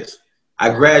like this. I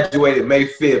graduated May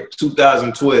 5th,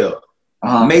 2012.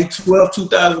 May 12th,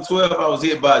 2012, I was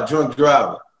hit by a drunk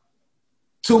driver.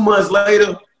 2 months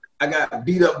later, I got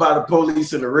beat up by the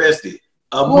police and arrested.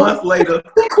 A month later,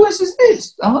 what question is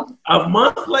this? A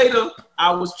month later,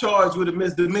 I was charged with a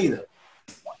misdemeanor.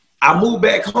 I moved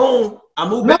back home.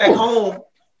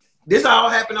 This all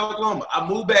happened in Oklahoma. I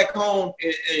moved back home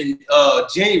in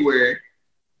January.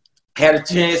 Had a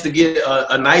chance to get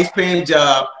a nice paying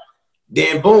job.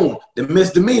 Then boom, the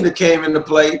misdemeanor came into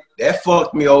play. That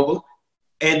fucked me over.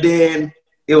 And then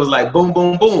it was like boom,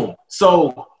 boom, boom.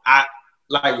 So I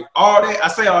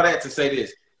say all that to say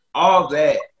this. All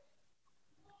that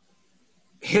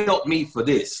helped me for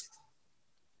this.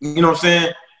 You know what I'm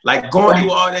saying? Like going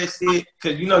through all that shit,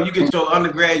 because you get your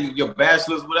undergrad, your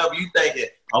bachelor's, whatever, you thinking,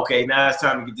 okay, now it's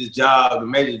time to get this job, the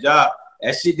major job.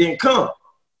 That shit didn't come.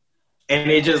 And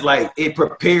it just like, it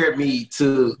prepared me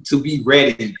to be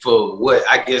ready for what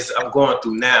I guess I'm going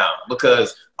through now.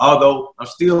 Because although I'm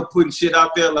still putting shit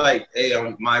out there like, hey,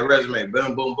 on my resume,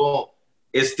 boom, boom, boom,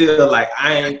 it's still like,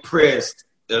 I ain't pressed.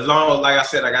 As long as, like I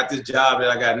said, I got this job that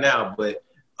I got now, but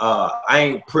I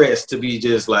ain't pressed to be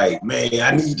just like, man,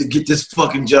 I need to get this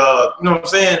fucking job. You know what I'm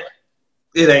saying?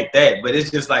 It ain't that, but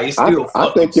it's just like, it still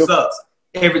fucking sucks.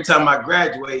 Every time I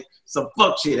graduate, some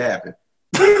fuck shit happen.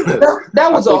 that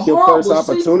was a horrible your first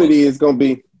opportunity is gonna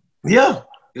be. Yeah,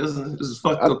 it was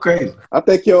fucking crazy. I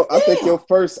think your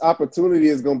first opportunity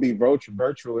is gonna be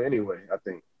virtual anyway. I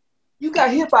think you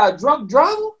got hit by a drunk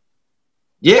driver.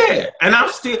 Yeah, and I'm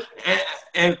still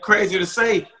and crazy to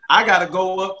say, I gotta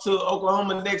go up to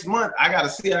Oklahoma next month. I gotta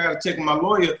check with my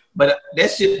lawyer, but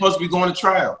that shit supposed to be going to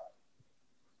trial.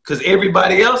 Cause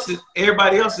everybody else is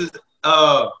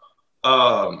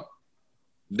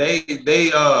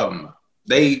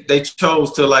they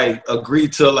chose to like agree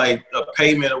to like a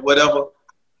payment or whatever.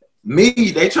 Me,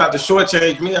 they tried to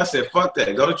shortchange me. I said, fuck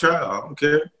that, go to trial. I don't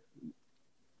care.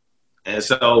 And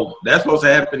so that's supposed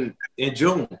to happen in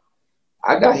June.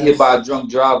 I got hit by a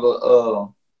drunk driver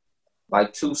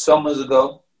like 2 summers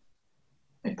ago.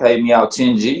 They paid me out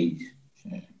 10 G's.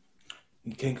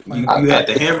 You had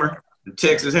the hammer, the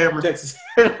Texas hammer.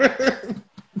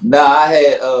 Nah, I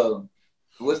had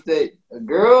what's that? A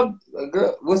girl?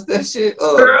 What's that shit?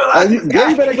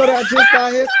 You better go to I just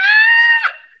got hit.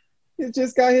 You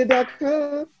just got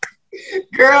hit.com.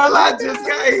 Girl, I just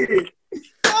got hit.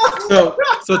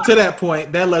 So to that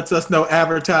point, that lets us know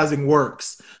advertising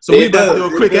works. So we about to do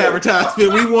a quick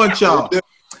advertisement. We want y'all.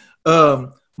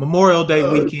 Memorial Day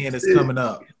weekend is coming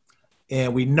up,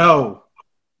 and we know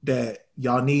that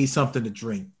y'all need something to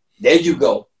drink. There you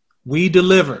go. We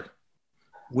deliver.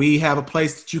 We have a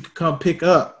place that you can come pick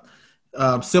up.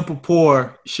 Simple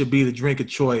Pour should be the drink of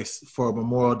choice for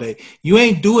Memorial Day. You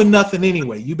ain't doing nothing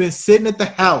anyway. You've been sitting at the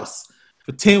house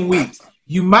for 10 weeks.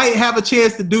 You might have a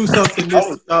chance to do something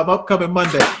this upcoming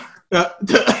Monday.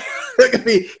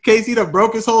 Casey done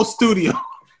broke his whole studio.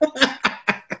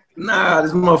 Nah,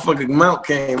 this motherfucking mount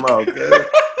came out, good.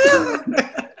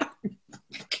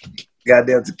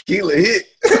 Goddamn tequila hit.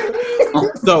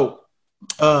 So,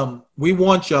 we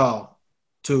want y'all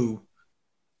to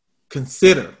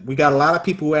consider. We got a lot of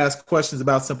people who ask questions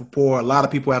about Simple Pour. A lot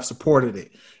of people have supported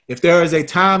it. If there is a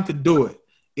time to do it,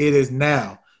 it is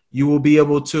now. You will be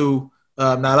able to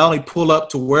not only pull up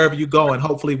to wherever you're going,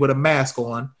 hopefully with a mask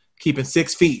on, keeping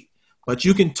 6 feet, but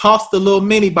you can toss the little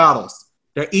mini bottles.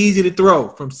 They're easy to throw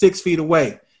from 6 feet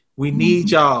away. We need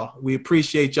y'all. We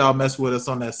appreciate y'all messing with us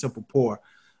on that Simple Pour.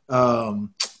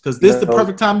 Because this is the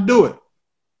perfect time to do it.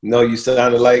 No, you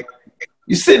sounded like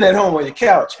you're sitting at home on your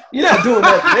couch. You're not doing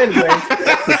nothing anyway.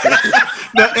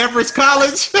 The Everest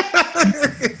College.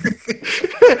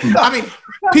 I mean,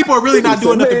 people are really not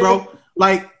doing nothing, bro.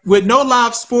 Like, with no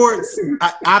live sports,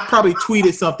 I probably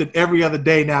tweeted something every other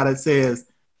day now that says,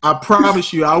 I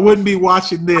promise you, I wouldn't be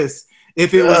watching this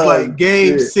if it was like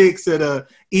Game 6 at a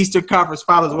Eastern Conference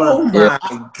Finals. Oh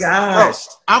my gosh!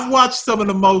 Bro, I've watched some of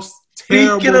the most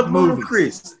terrible movies.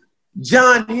 Chris,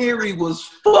 John Henry was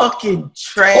fucking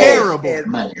trash.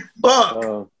 Terrible.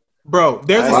 Fuck. Bro,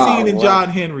 there's a scene in John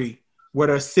Henry where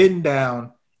they're sitting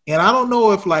down, and I don't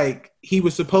know if like he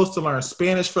was supposed to learn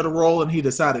Spanish for the role and he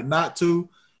decided not to,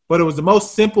 but it was the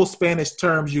most simple Spanish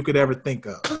terms you could ever think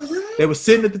of. They were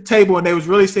sitting at the table and they was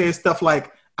really saying stuff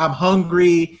like, I'm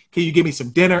hungry. Can you give me some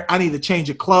dinner? I need to change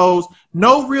your clothes.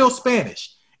 No real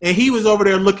Spanish. And he was over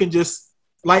there looking just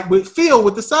like with Phil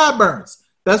with the sideburns.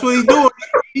 That's what he's doing.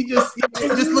 He's just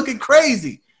looking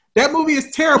crazy. That movie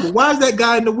is terrible. Why is that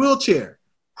guy in the wheelchair?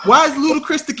 Why is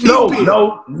Ludacris the kingpin?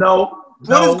 No.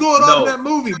 What is going on in that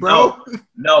movie, bro?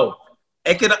 No.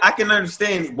 I can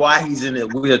understand why he's in a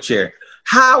wheelchair.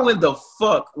 How in the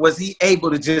fuck was he able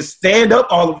to just stand up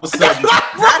all of a sudden?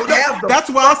 That's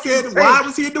why I said, why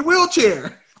was he in the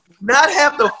wheelchair? Not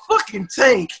have the fucking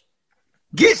tank,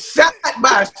 get shot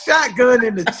by a shotgun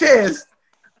in the chest,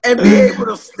 and be able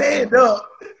to stand up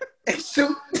and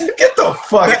shoot. Get the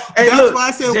fuck. That's why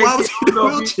I said, why was he in the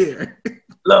wheelchair?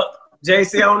 Look,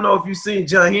 JC, I don't know if you've seen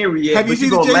John Henry yet. Have you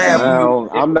seen it, JC?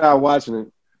 I'm not watching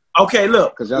it. Okay,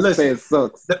 look. Because y'all say it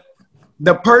sucks.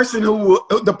 The person who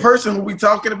we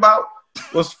talking about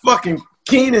was fucking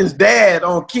Keenan's dad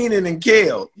on Keenan and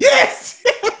Kel. Yes.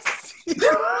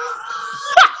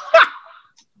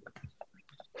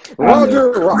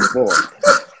 Roger Rockmore.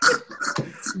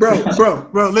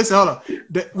 Bro, listen, hold on.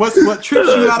 What trips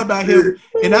you out about him,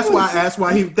 and that's why I asked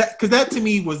why he, because that to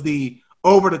me was the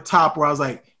over the top where I was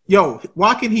like, yo,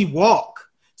 why can he walk?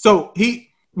 So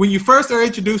when you first are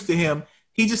introduced to him,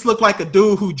 he just looked like a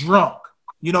dude who drunk.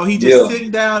 You know, he just sitting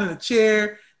down in a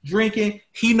chair, drinking.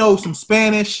 He knows some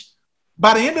Spanish.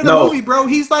 By the end of the movie, bro,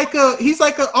 he's like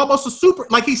almost a super,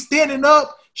 like he's standing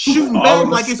up, shooting back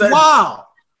like it's wild.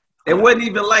 It wasn't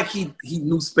even like he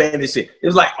knew Spanish shit. It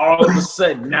was like all of a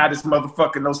sudden, now this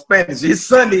motherfucker knows Spanish. His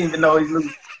son didn't even know he knew.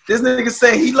 This nigga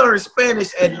said he learned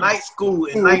Spanish at night school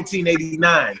in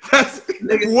 1989. That's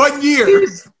nigga, 1 year.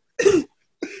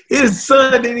 His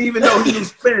son didn't even know he knew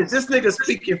Spanish. This nigga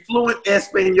speaking fluent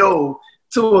Espanol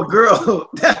to a girl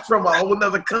that's from a whole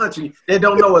other country that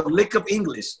don't know a lick of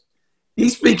English.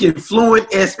 He's speaking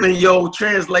fluent Espanol,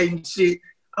 translating shit.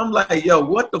 I'm like, yo,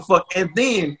 what the fuck? And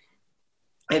then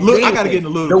I gotta get in the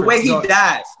loop. The way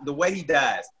he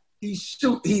dies,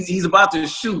 he's about to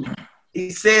shoot.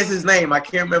 He says his name. I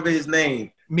can't remember his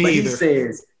name. Me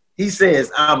either. He says,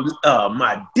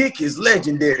 my dick is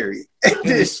legendary. And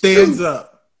it stands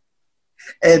up.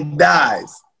 And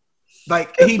dies.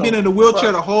 Like he'd been in a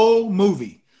wheelchair the whole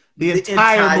movie. The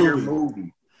entire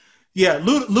movie. Yeah,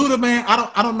 Luda, man,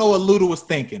 I don't know what Luda was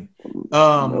thinking.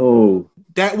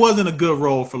 That wasn't a good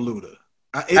role for Luda.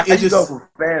 It just go from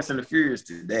Fast and the Furious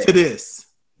to that. To this.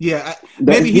 Yeah.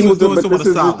 Maybe he was doing someone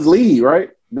solid. His lead, right?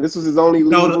 This was his only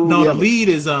lead. No, the lead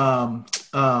is Terry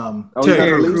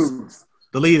Crews.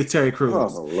 The lead is Terry Crews.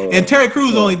 Oh, and Terry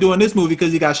Crews only doing this movie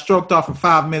because he got stroked off for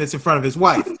 5 minutes in front of his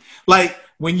wife. Like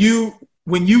when you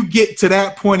get to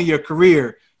that point of your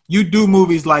career, you do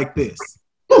movies like this.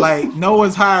 Like no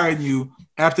one's hiring you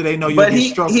after they know you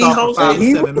get stroked off for 5 to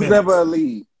 7 minutes. He was never a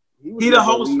lead. He the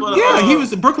host for he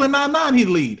was the Brooklyn Nine-Nine. He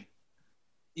lead.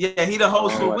 Yeah, he the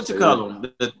host for what you call him,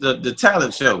 the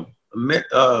talent show,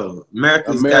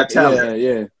 America's Got Talent.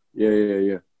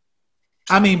 Yeah.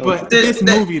 I mean, but this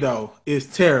movie though is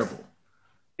terrible.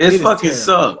 It is fucking terrible.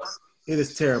 sucks. It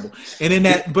is terrible. And in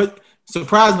that, but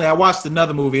surprisingly, I watched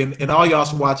another movie, and all y'all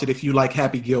should watch it if you like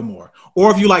Happy Gilmore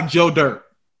or if you like Joe Dirt.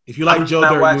 If you like I'm Joe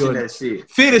not Dirt, watching you that shit.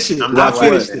 finish it. I'm not I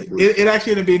finished watching it. It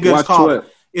actually ended up being good. Watch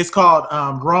It's called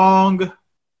Wrong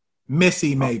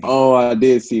Missy, maybe. Oh, I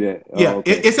did see that. Yeah,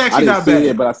 okay. it's actually I not didn't see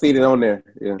bad. it, but I seen it on there.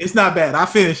 Yeah, It's not bad. I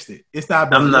finished it. It's not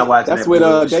bad. I'm not watching that's that with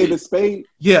bullshit. David Spade.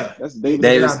 Yeah, That's David.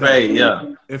 David It's not bad. Spade,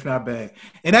 yeah. It's not bad.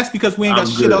 And that's because we ain't got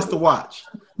I'm shit good. else to watch.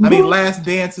 I mean, Last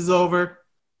Dance is over.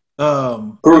 I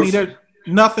mean, there's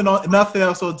nothing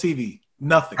else on TV.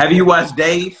 Nothing. Have you watched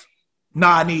Dave?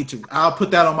 Nah, I need to. I'll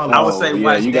put that on my list. I would say yeah,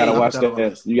 watch you gotta Dave. watch I'll put that on my that.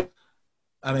 list. You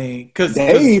I mean, because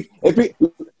Dave,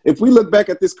 if we look back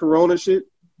at this Corona shit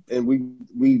and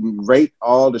we rate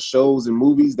all the shows and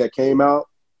movies that came out,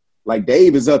 like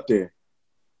Dave is up there.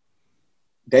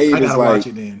 Dave I is gotta like watch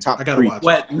it then. top I gotta 3. watch it.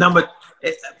 What number?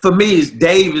 For me, is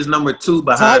Dave is number 2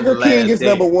 behind Tiger the King Last is Dance.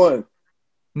 number 1.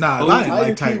 Nah, Who? I didn't like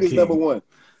Tiger Tiger King is number King. 1.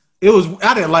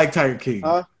 I didn't like Tiger King.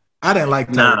 Huh? I didn't like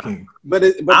Tiger Nah. King. But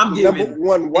I'm number giving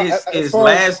 1. it's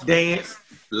Last Dance,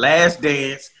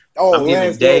 Oh, I'm giving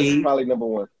Last Dance Dave. is probably number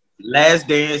 1. Last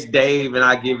Dance, Dave, and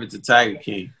I give it to Tiger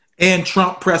King. And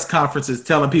Trump press conferences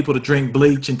telling people to drink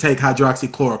bleach and take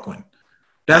hydroxychloroquine.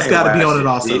 That's I ain't got to be on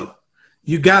watching it also. it.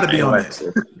 You got to be I ain't on watching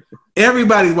it.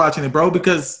 Everybody's watching it, bro,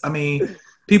 because, I mean,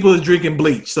 people is drinking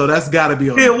bleach, so that's got to be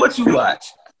on Phil, it. what you watch?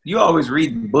 You always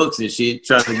reading books and shit,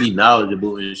 trying to be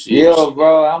knowledgeable and shit. Yo,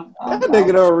 bro, I'm That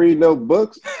nigga don't read no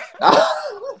books.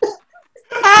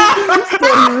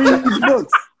 He reads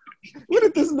books. When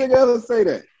did this nigga ever say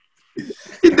that?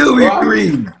 You do be Bro,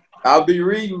 reading. I'll be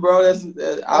reading, bro.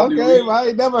 I'll be Okay, reading. I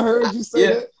ain't never heard you say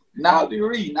Yeah. that. Nah, I'll be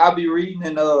reading.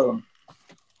 And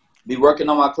be working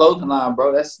on my clothing line,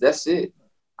 bro. That's it.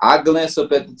 I glance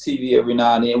up at the TV every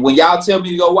now and then. When y'all tell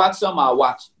me to go watch something, I'll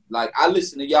watch it. Like I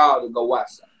listen to y'all to go watch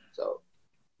something. So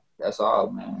that's all,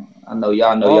 man. I know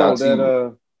y'all know y'all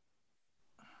TV.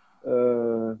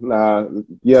 Nah,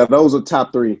 yeah, those are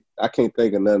top 3. I can't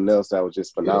think of nothing else that was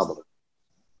just phenomenal.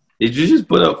 Did you just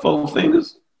put up 4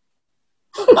 fingers?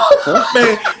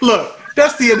 Man, look,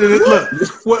 that's the end of it. Look,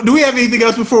 what, do we have anything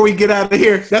else before we get out of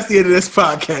here? That's the end of this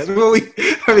podcast.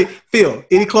 Phil,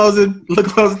 any closing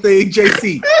thing?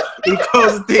 JC, any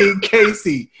closing thing?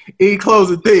 Casey, any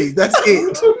closing thing? That's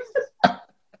it. I'm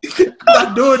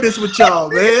not doing this with y'all,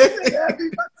 man.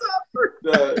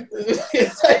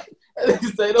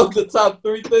 Say those the top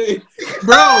 3 things.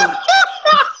 Bro,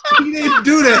 he didn't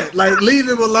do that. Like, leave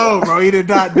him alone, bro. He did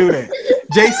not do that.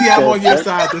 JC, I'm on your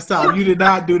side this time. You did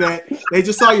not do that. They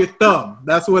just saw your thumb.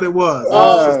 That's what it was.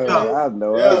 I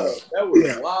know. That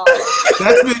was wild.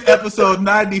 That's been episode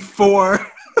 94.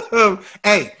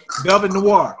 Hey, Velvet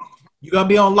Noir, you're going to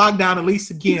be on lockdown at least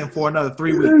again for another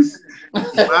 3 weeks. You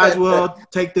might as well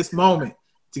take this moment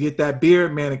to get that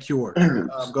beard manicured.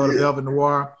 Go to Velvet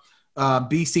Noir,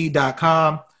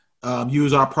 bc.com.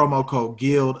 Use our promo code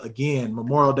GUILD. Again,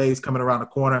 Memorial Day is coming around the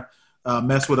corner.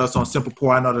 Mess with us on Simple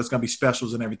Pour. I know there's going to be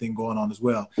specials and everything going on as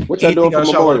well. What y'all doing for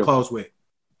else y'all want to Memorial? close with?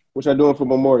 What y'all doing for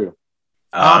Memorial?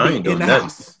 I'll I be ain't doing in the nothing.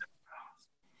 house.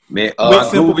 Man,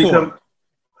 With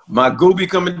my Gooby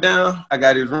coming down. I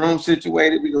got his room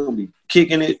situated. We're going to be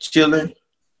kicking it, chilling.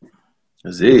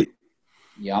 That's it.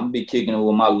 Yeah, I'm gonna be kicking it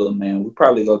with my little man. We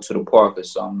probably go to the park or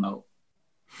something though.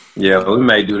 Yeah, we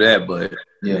may do that, but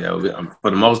Yeah. for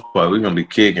the most part, we're going to be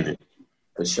kicking it.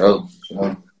 For sure.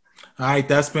 All right,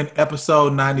 that's been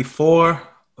episode 94.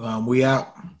 We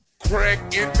out. Crack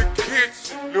in the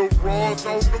kitchen, Lil Raw's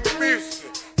on the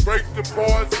mission. Break the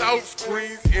bars out,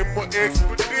 screens in my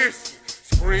expedition.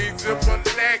 Screens in my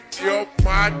lack, yup,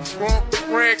 my trunk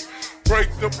crack. Break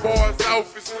the bars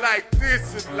off, it's like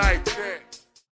this and like that.